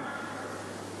 Alabama,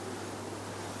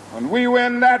 when we were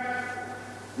in that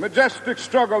majestic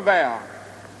struggle there,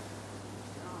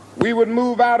 we would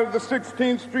move out of the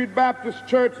 16th Street Baptist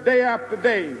Church day after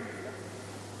day.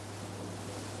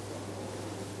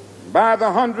 By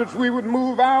the hundreds we would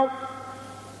move out,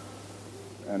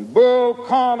 and Bull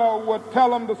Connor would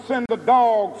tell them to send the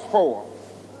dogs forth.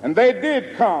 And they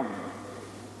did come.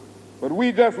 But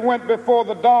we just went before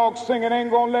the dogs singing,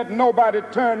 ain't gonna let nobody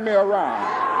turn me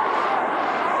around.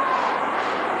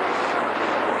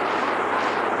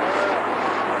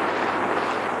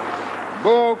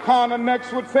 Bull Connor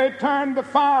next would say, turn the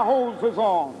fire hoses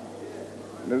on.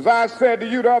 And as I said to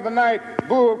you the other night,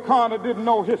 Bull Connor didn't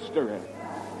know history.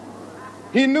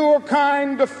 He knew a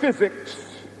kind of physics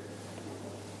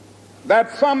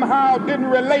that somehow didn't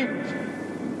relate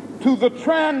to the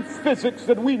trans-physics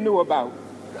that we knew about.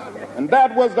 And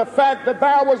that was the fact that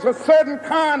there was a certain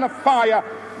kind of fire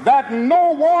that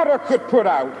no water could put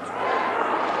out.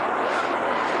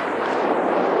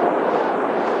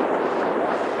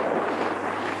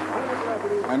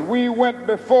 And we went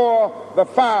before the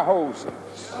fire hoses.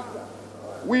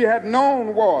 We had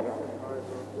known water.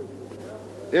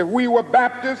 If we were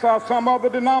Baptists or some other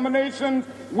denominations,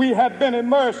 we had been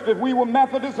immersed. If we were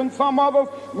Methodists and some others,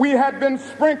 we had been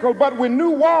sprinkled. But we knew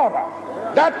water.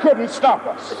 That couldn't stop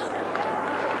us.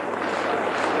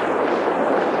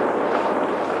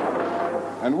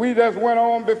 And we just went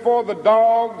on before the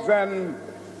dogs, and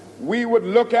we would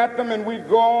look at them, and we'd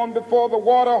go on before the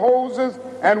water hoses,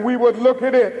 and we would look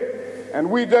at it.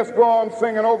 And we just go on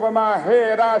singing, over my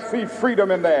head I see freedom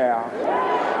in the air.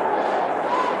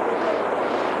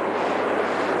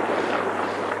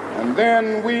 And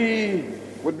then we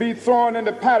would be thrown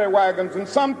into paddy wagons, and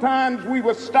sometimes we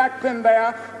were stacked in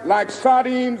there like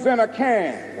sardines in a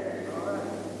can.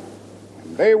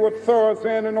 And they would throw us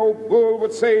in, and old Bull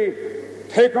would say,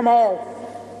 take them off.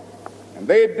 And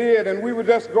they did, and we would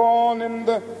just go on in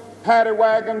the paddy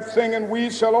wagon singing, we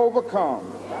shall overcome.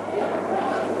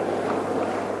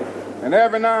 And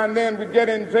every now and then we'd get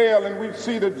in jail, and we'd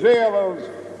see the jailers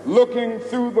looking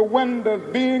through the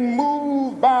windows, being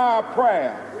moved by our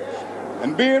prayer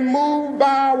and being moved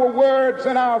by our words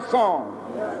and our song.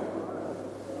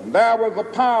 And there was a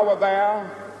power there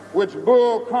which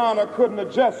Bull Connor couldn't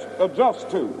adjust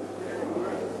to.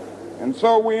 And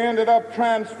so we ended up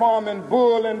transforming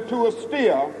Bull into a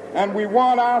steer, and we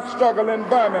won our struggle in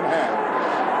Birmingham.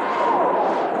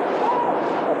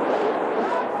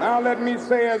 Now let me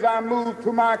say, as I move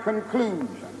to my conclusion,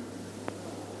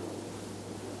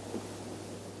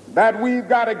 that we've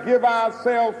got to give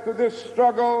ourselves to this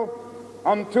struggle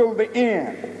until the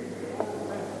end.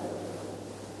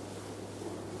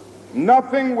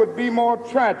 Nothing would be more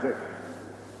tragic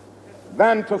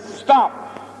than to stop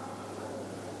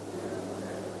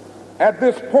at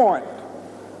this point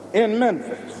in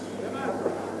Memphis.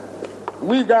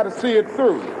 We've got to see it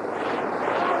through.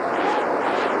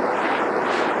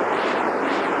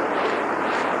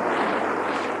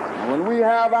 When we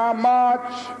have our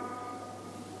march,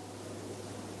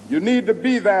 you need to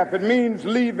be there. If it means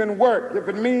leaving work, if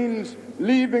it means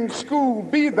leaving school,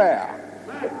 be there.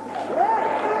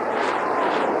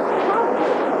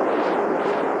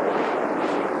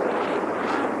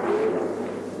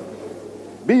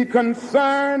 Be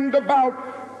concerned about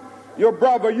your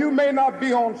brother. You may not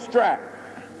be on track,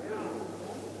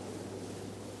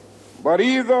 but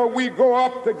either we go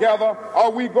up together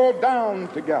or we go down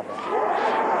together.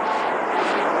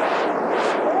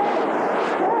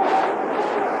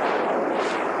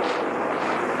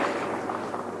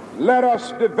 Let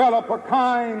us develop a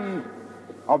kind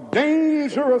of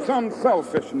dangerous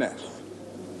unselfishness.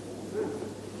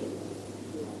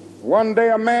 One day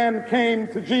a man came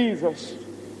to Jesus,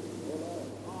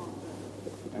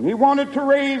 and he wanted to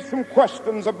raise some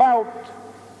questions about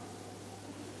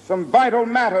some vital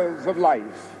matters of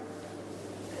life.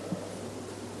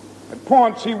 At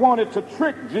points he wanted to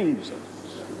trick Jesus.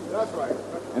 That's right.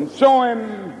 And show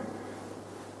him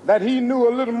that he knew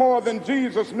a little more than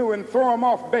Jesus knew and throw him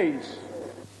off base.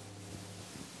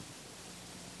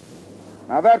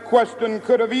 Now that question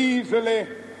could have easily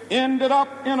ended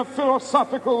up in a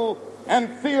philosophical and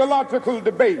theological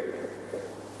debate.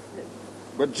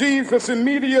 But Jesus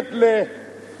immediately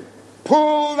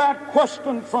pulled that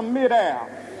question from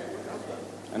midair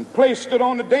and placed it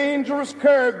on a dangerous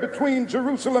curve between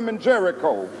Jerusalem and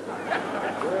Jericho.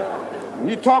 And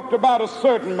he talked about a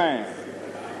certain man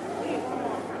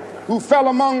who fell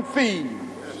among thieves.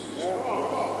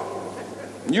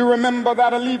 You remember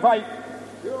that a Levite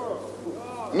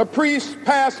and the priest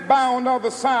passed by on the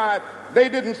other side. They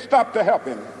didn't stop to help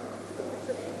him.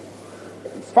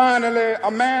 And finally,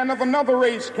 a man of another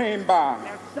race came by.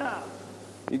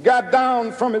 He got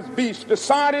down from his beast,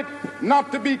 decided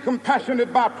not to be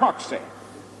compassionate by proxy,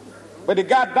 but he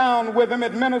got down with him,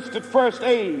 administered first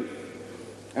aid,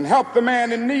 and helped the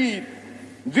man in need.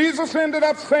 Jesus ended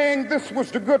up saying this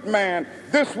was the good man,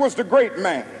 this was the great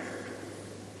man,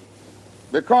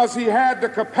 because he had the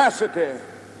capacity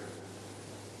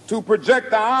to project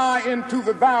the eye into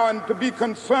the thou and to be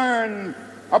concerned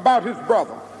about his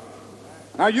brother.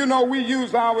 Now, you know, we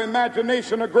use our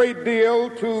imagination a great deal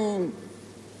to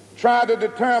try to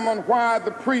determine why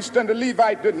the priest and the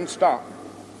Levite didn't stop.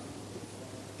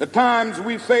 The times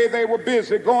we say they were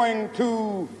busy going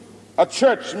to a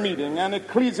church meeting, an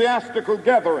ecclesiastical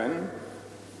gathering,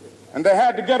 and they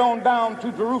had to get on down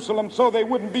to Jerusalem so they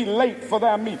wouldn't be late for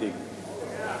their meeting.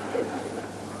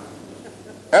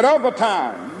 At other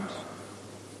times,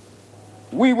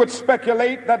 we would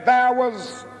speculate that there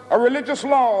was a religious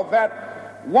law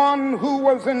that one who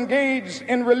was engaged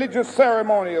in religious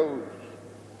ceremonials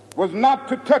was not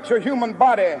to touch a human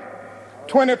body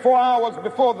 24 hours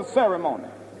before the ceremony.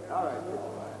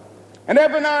 And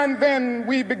every now and then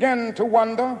we begin to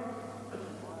wonder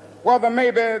whether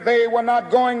maybe they were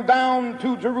not going down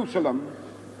to Jerusalem,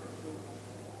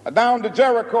 down to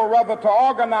Jericho rather, to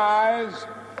organize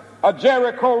a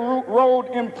Jericho Road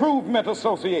Improvement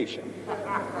Association.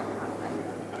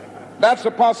 That's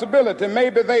a possibility.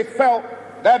 Maybe they felt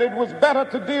that it was better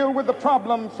to deal with the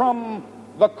problem from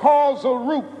the causal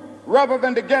root rather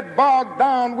than to get bogged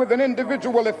down with an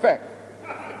individual effect.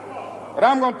 But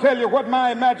I'm going to tell you what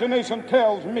my imagination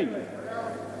tells me.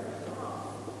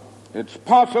 It's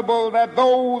possible that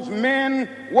those men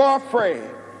were afraid.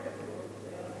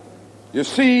 You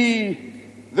see,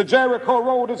 the Jericho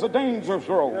Road is a dangerous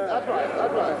road. That's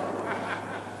right.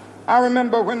 I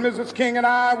remember when Mrs. King and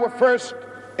I were first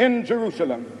in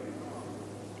Jerusalem.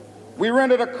 We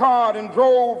rented a car and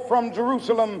drove from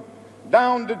Jerusalem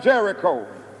down to Jericho.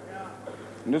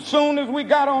 And as soon as we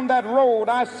got on that road,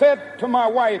 I said to my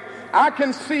wife, I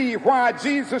can see why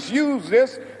Jesus used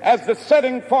this as the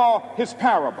setting for his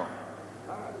parable.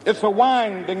 It's a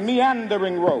winding,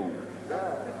 meandering road.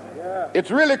 It's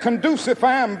really conducive for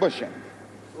ambushing.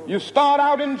 You start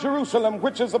out in Jerusalem,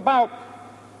 which is about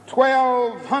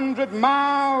 1,200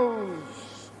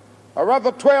 miles, or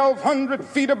rather 1,200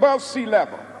 feet above sea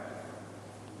level.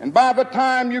 And by the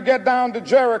time you get down to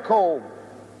Jericho,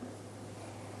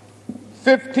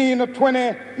 15 or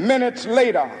 20 minutes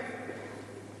later,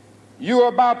 you're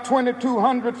about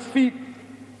 2,200 feet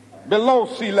below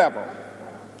sea level.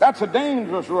 That's a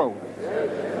dangerous road.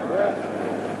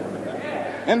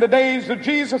 In the days of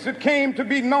Jesus, it came to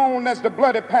be known as the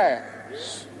bloody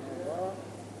paths.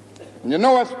 And you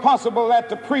know, it's possible that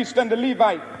the priest and the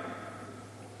Levite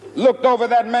looked over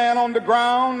that man on the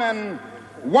ground and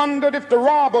wondered if the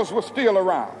robbers were still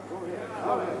around.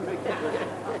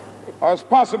 Or it's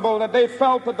possible that they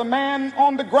felt that the man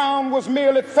on the ground was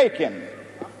merely faking.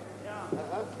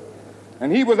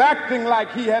 And he was acting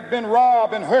like he had been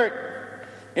robbed and hurt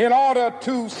in order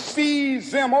to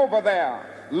seize them over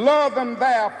there, lure them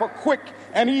there for quick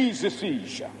and easy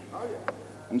seizure.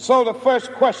 And so the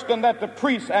first question that the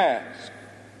priest asked,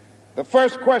 the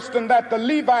first question that the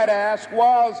Levite asked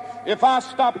was, if I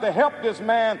stop to help this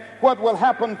man, what will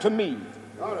happen to me?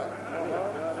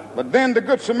 But then the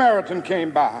Good Samaritan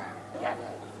came by,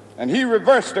 and he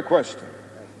reversed the question.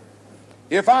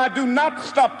 If I do not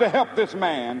stop to help this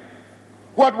man,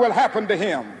 what will happen to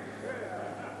him?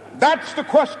 That's the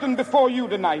question before you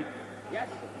tonight.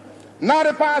 Not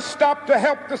if I stop to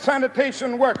help the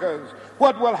sanitation workers,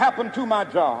 what will happen to my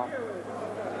job?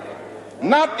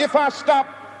 Not if I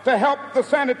stop to help the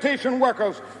sanitation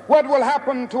workers, what will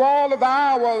happen to all of the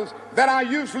hours that I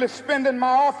usually spend in my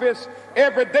office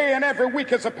every day and every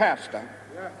week as a pastor?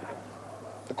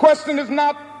 The question is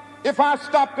not if I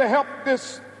stop to help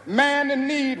this man in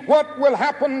need, what will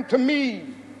happen to me?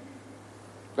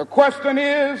 The question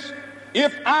is,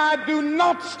 If I do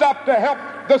not stop to help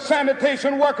the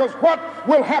sanitation workers, what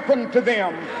will happen to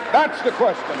them? That's the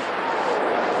question.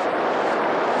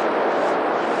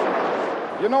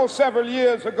 You know, several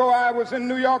years ago, I was in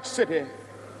New York City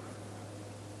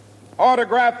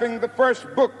autographing the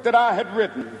first book that I had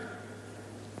written.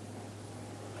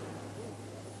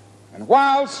 And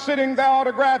while sitting there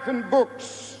autographing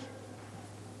books,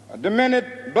 a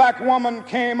demented black woman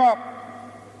came up.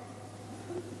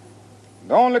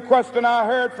 The only question I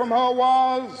heard from her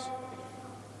was,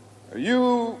 "Are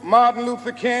you Martin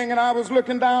Luther King?" And I was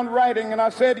looking down writing, and I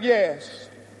said, "Yes."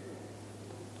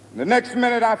 The next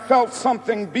minute, I felt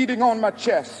something beating on my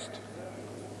chest.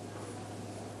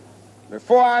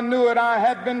 Before I knew it, I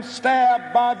had been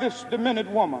stabbed by this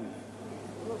demented woman.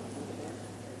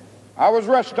 I was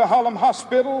rushed to Harlem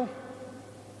Hospital.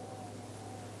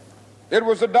 It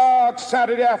was a dark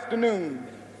Saturday afternoon.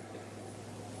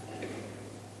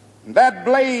 That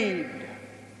blade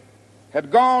had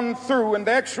gone through, and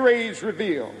the x-rays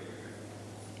revealed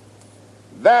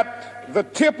that the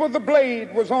tip of the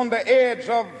blade was on the edge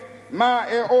of my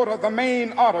aorta, the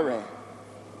main artery.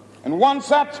 And once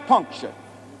that's punctured,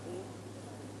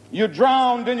 you're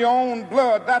drowned in your own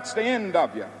blood. That's the end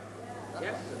of you.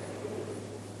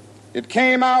 It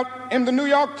came out in the New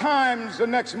York Times the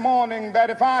next morning that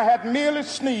if I had merely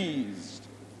sneezed,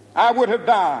 I would have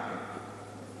died.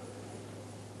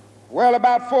 Well,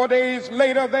 about 4 days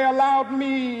later, they allowed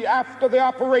me, after the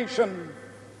operation,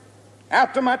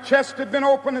 after my chest had been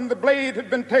opened and the blade had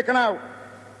been taken out,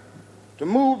 to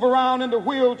move around in the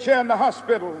wheelchair in the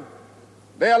hospital.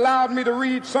 They allowed me to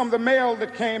read some of the mail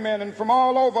that came in, and from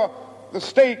all over the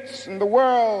states and the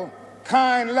world,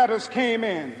 kind letters came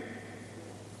in.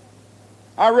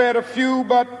 I read a few,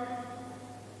 but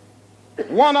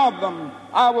one of them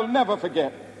I will never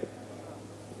forget.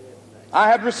 I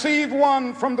had received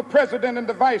one from the president and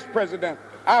the vice president.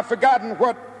 I've forgotten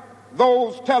what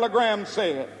those telegrams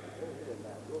said.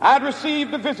 I'd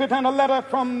received a visit and a letter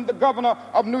from the governor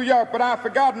of New York, but I've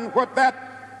forgotten what that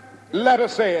letter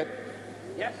said.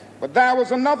 Yes. But there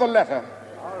was another letter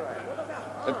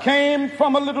that came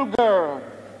from a little girl,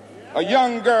 a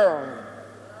young girl,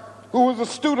 who was a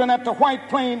student at the White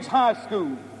Plains High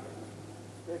School.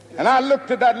 And I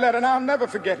looked at that letter, and I'll never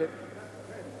forget it.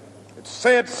 It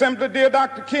said simply, "Dear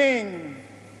Dr. King,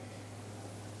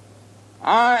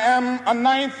 I am a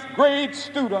 9th grade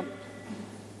student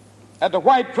at the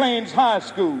White Plains High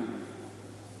School."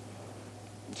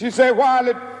 She said, "While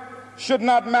it should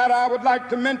not matter, I would like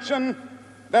to mention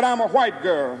that I'm a white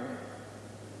girl.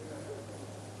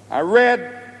 I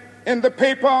read in the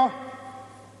paper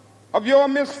of your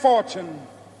misfortune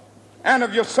and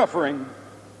of your suffering.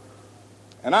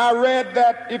 And I read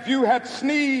that if you had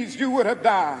sneezed, you would have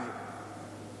died.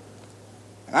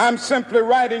 And I'm simply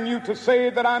writing you to say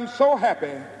that I'm so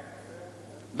happy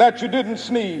that you didn't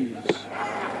sneeze.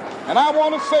 And I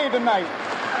want to say tonight,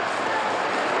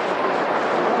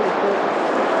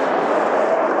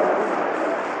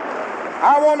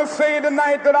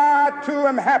 that I too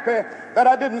am happy that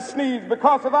I didn't sneeze,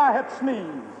 because if I had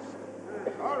sneezed,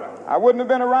 I wouldn't have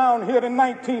been around here in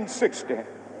 1960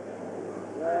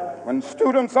 when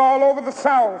students all over the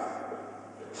South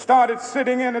started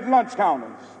sitting in at lunch counters.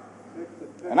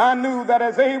 And I knew that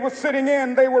as they were sitting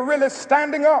in, they were really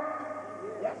standing up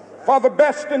for the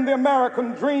best in the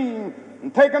American dream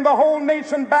and taking the whole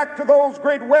nation back to those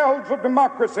great wells of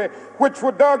democracy which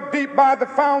were dug deep by the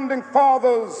founding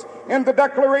fathers in the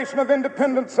Declaration of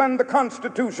Independence and the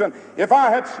Constitution. If I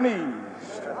had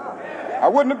sneezed, I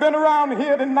wouldn't have been around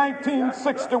here in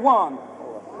 1961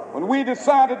 when we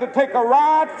decided to take a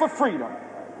ride for freedom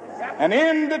and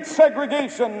ended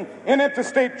segregation in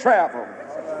interstate travel.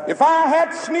 If I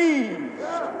had sneezed,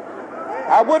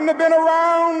 I wouldn't have been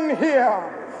around here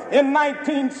in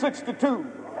 1962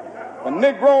 when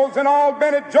Negroes in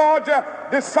Albany, Georgia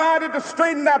decided to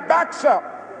straighten their backs up.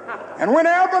 And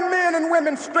whenever men and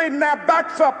women straighten their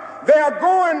backs up, they are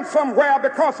going somewhere,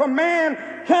 because a man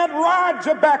can't ride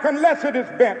your back unless it is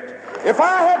bent. If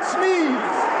I had sneezed,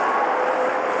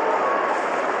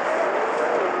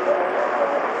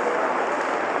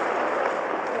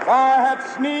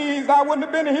 I wouldn't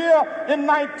have been here in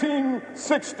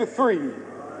 1963.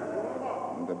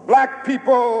 The black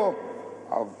people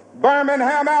of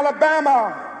Birmingham,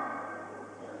 Alabama,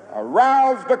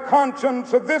 aroused the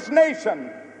conscience of this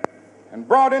nation and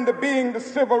brought into being the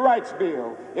Civil Rights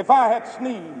Bill. If I had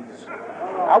sneezed,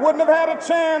 I wouldn't have had a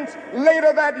chance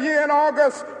later that year in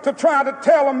August to try to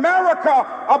tell America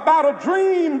about a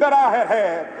dream that I had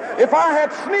had. If I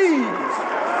had sneezed,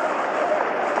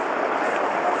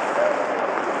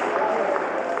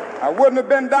 I wouldn't have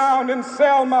been down in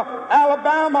Selma,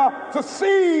 Alabama to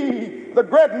see the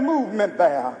great movement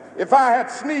there if I had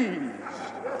sneezed.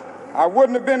 I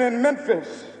wouldn't have been in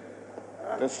Memphis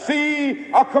to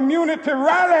see a community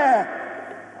rally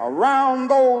around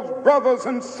those brothers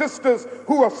and sisters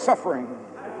who are suffering.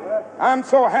 I'm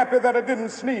so happy that I didn't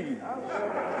sneeze.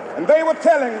 And they were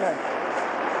telling me,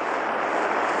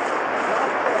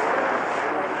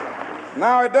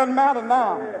 now it doesn't matter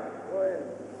now.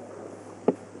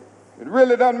 It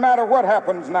really doesn't matter what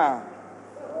happens now.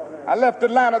 I left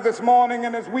Atlanta this morning,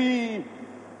 and as we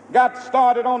got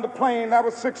started on the plane, there were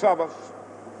 6 of us.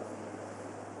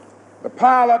 The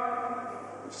pilot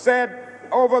said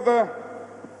over the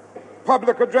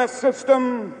public address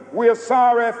system, "We are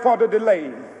sorry for the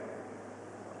delay,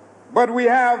 but we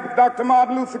have Dr.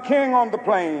 Martin Luther King on the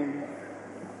plane,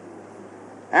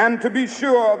 and to be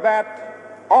sure that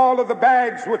all of the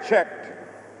bags were checked,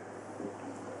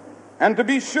 and to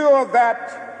be sure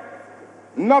that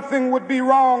nothing would be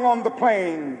wrong on the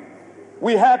plane,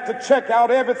 we had to check out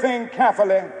everything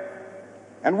carefully,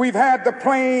 and we've had the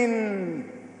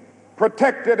plane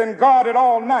protected and guarded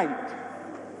all night."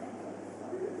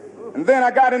 And then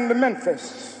I got into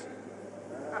Memphis,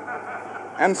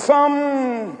 and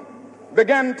some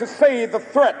began to say the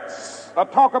threats, or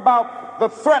talk about the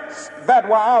threats that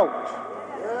were out.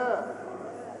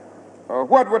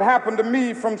 What would happen to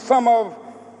me from some of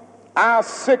our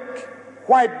sick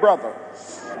white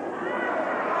brothers?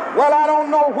 Well, I don't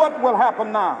know what will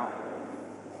happen now.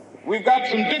 We've got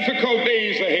some difficult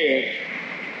days ahead.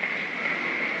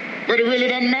 But it really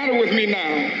doesn't matter with me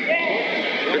now,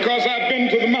 because I've been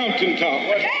to the mountaintop.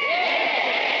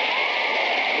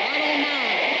 I don't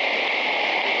mind.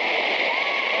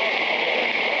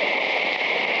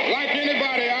 Like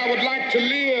anybody, I would like to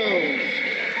live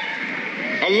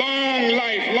a long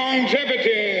life.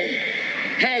 Longevity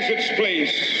has its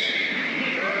place.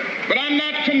 But I'm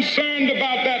not concerned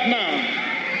about that now.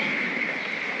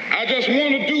 I just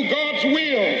want to do God's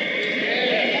will.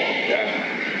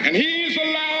 And He's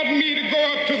allowed me to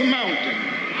go up to the mountain.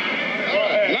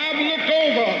 And I've looked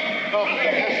over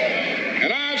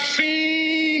and I've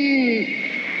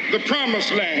seen the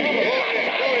promised land.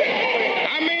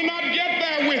 I may not get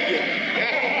there with you,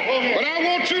 but I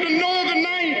want you to know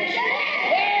tonight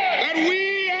that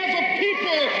we as a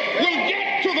people will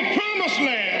get to the promised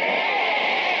land.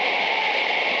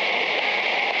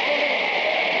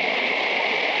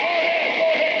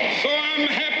 So I'm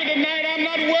happy tonight. I'm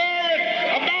not worried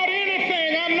about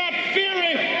anything. I'm not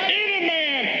fearing any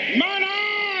man. Mine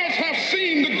eyes have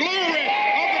seen the glory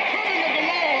of the coming of the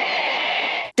Lord.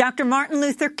 Dr. Martin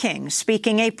Luther King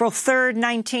speaking April 3rd,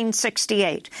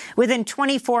 1968. Within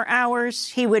 24 hours,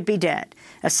 he would be dead.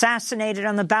 Assassinated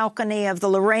on the balcony of the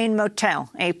Lorraine Motel,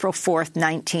 April 4th,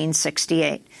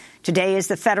 1968. Today is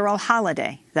the federal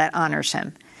holiday that honors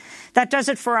him. That does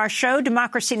it for our show.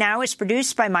 Democracy Now! Is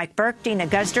produced by Mike Burke, Dina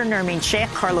Guzder, Nermeen Sheikh,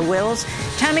 Carla Wills,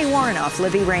 Tammy Warnoff,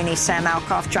 Libby Rainey, Sam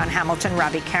Alcoff, John Hamilton,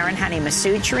 Robbie Karen, Hani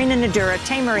Masood, Sharina Nadura,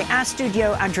 Taymuri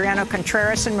Astudio, Adriano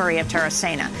Contreras, and Maria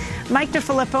Taracena. Mike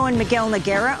DeFilippo and Miguel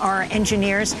Noguera are our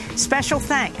engineers. Special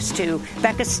thanks to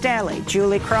Becca Staley,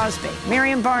 Julie Crosby,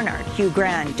 Miriam Barnard, Hugh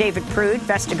Grand, David Prude,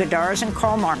 Vesta Godars, and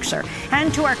Carl Markser.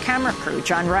 And to our camera crew,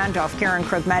 John Randolph, Karen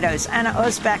Krug Meadows, Anna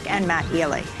Osbeck, and Matt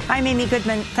Ely. I'm Amy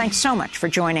Goodman. Thanks so much for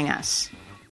joining us.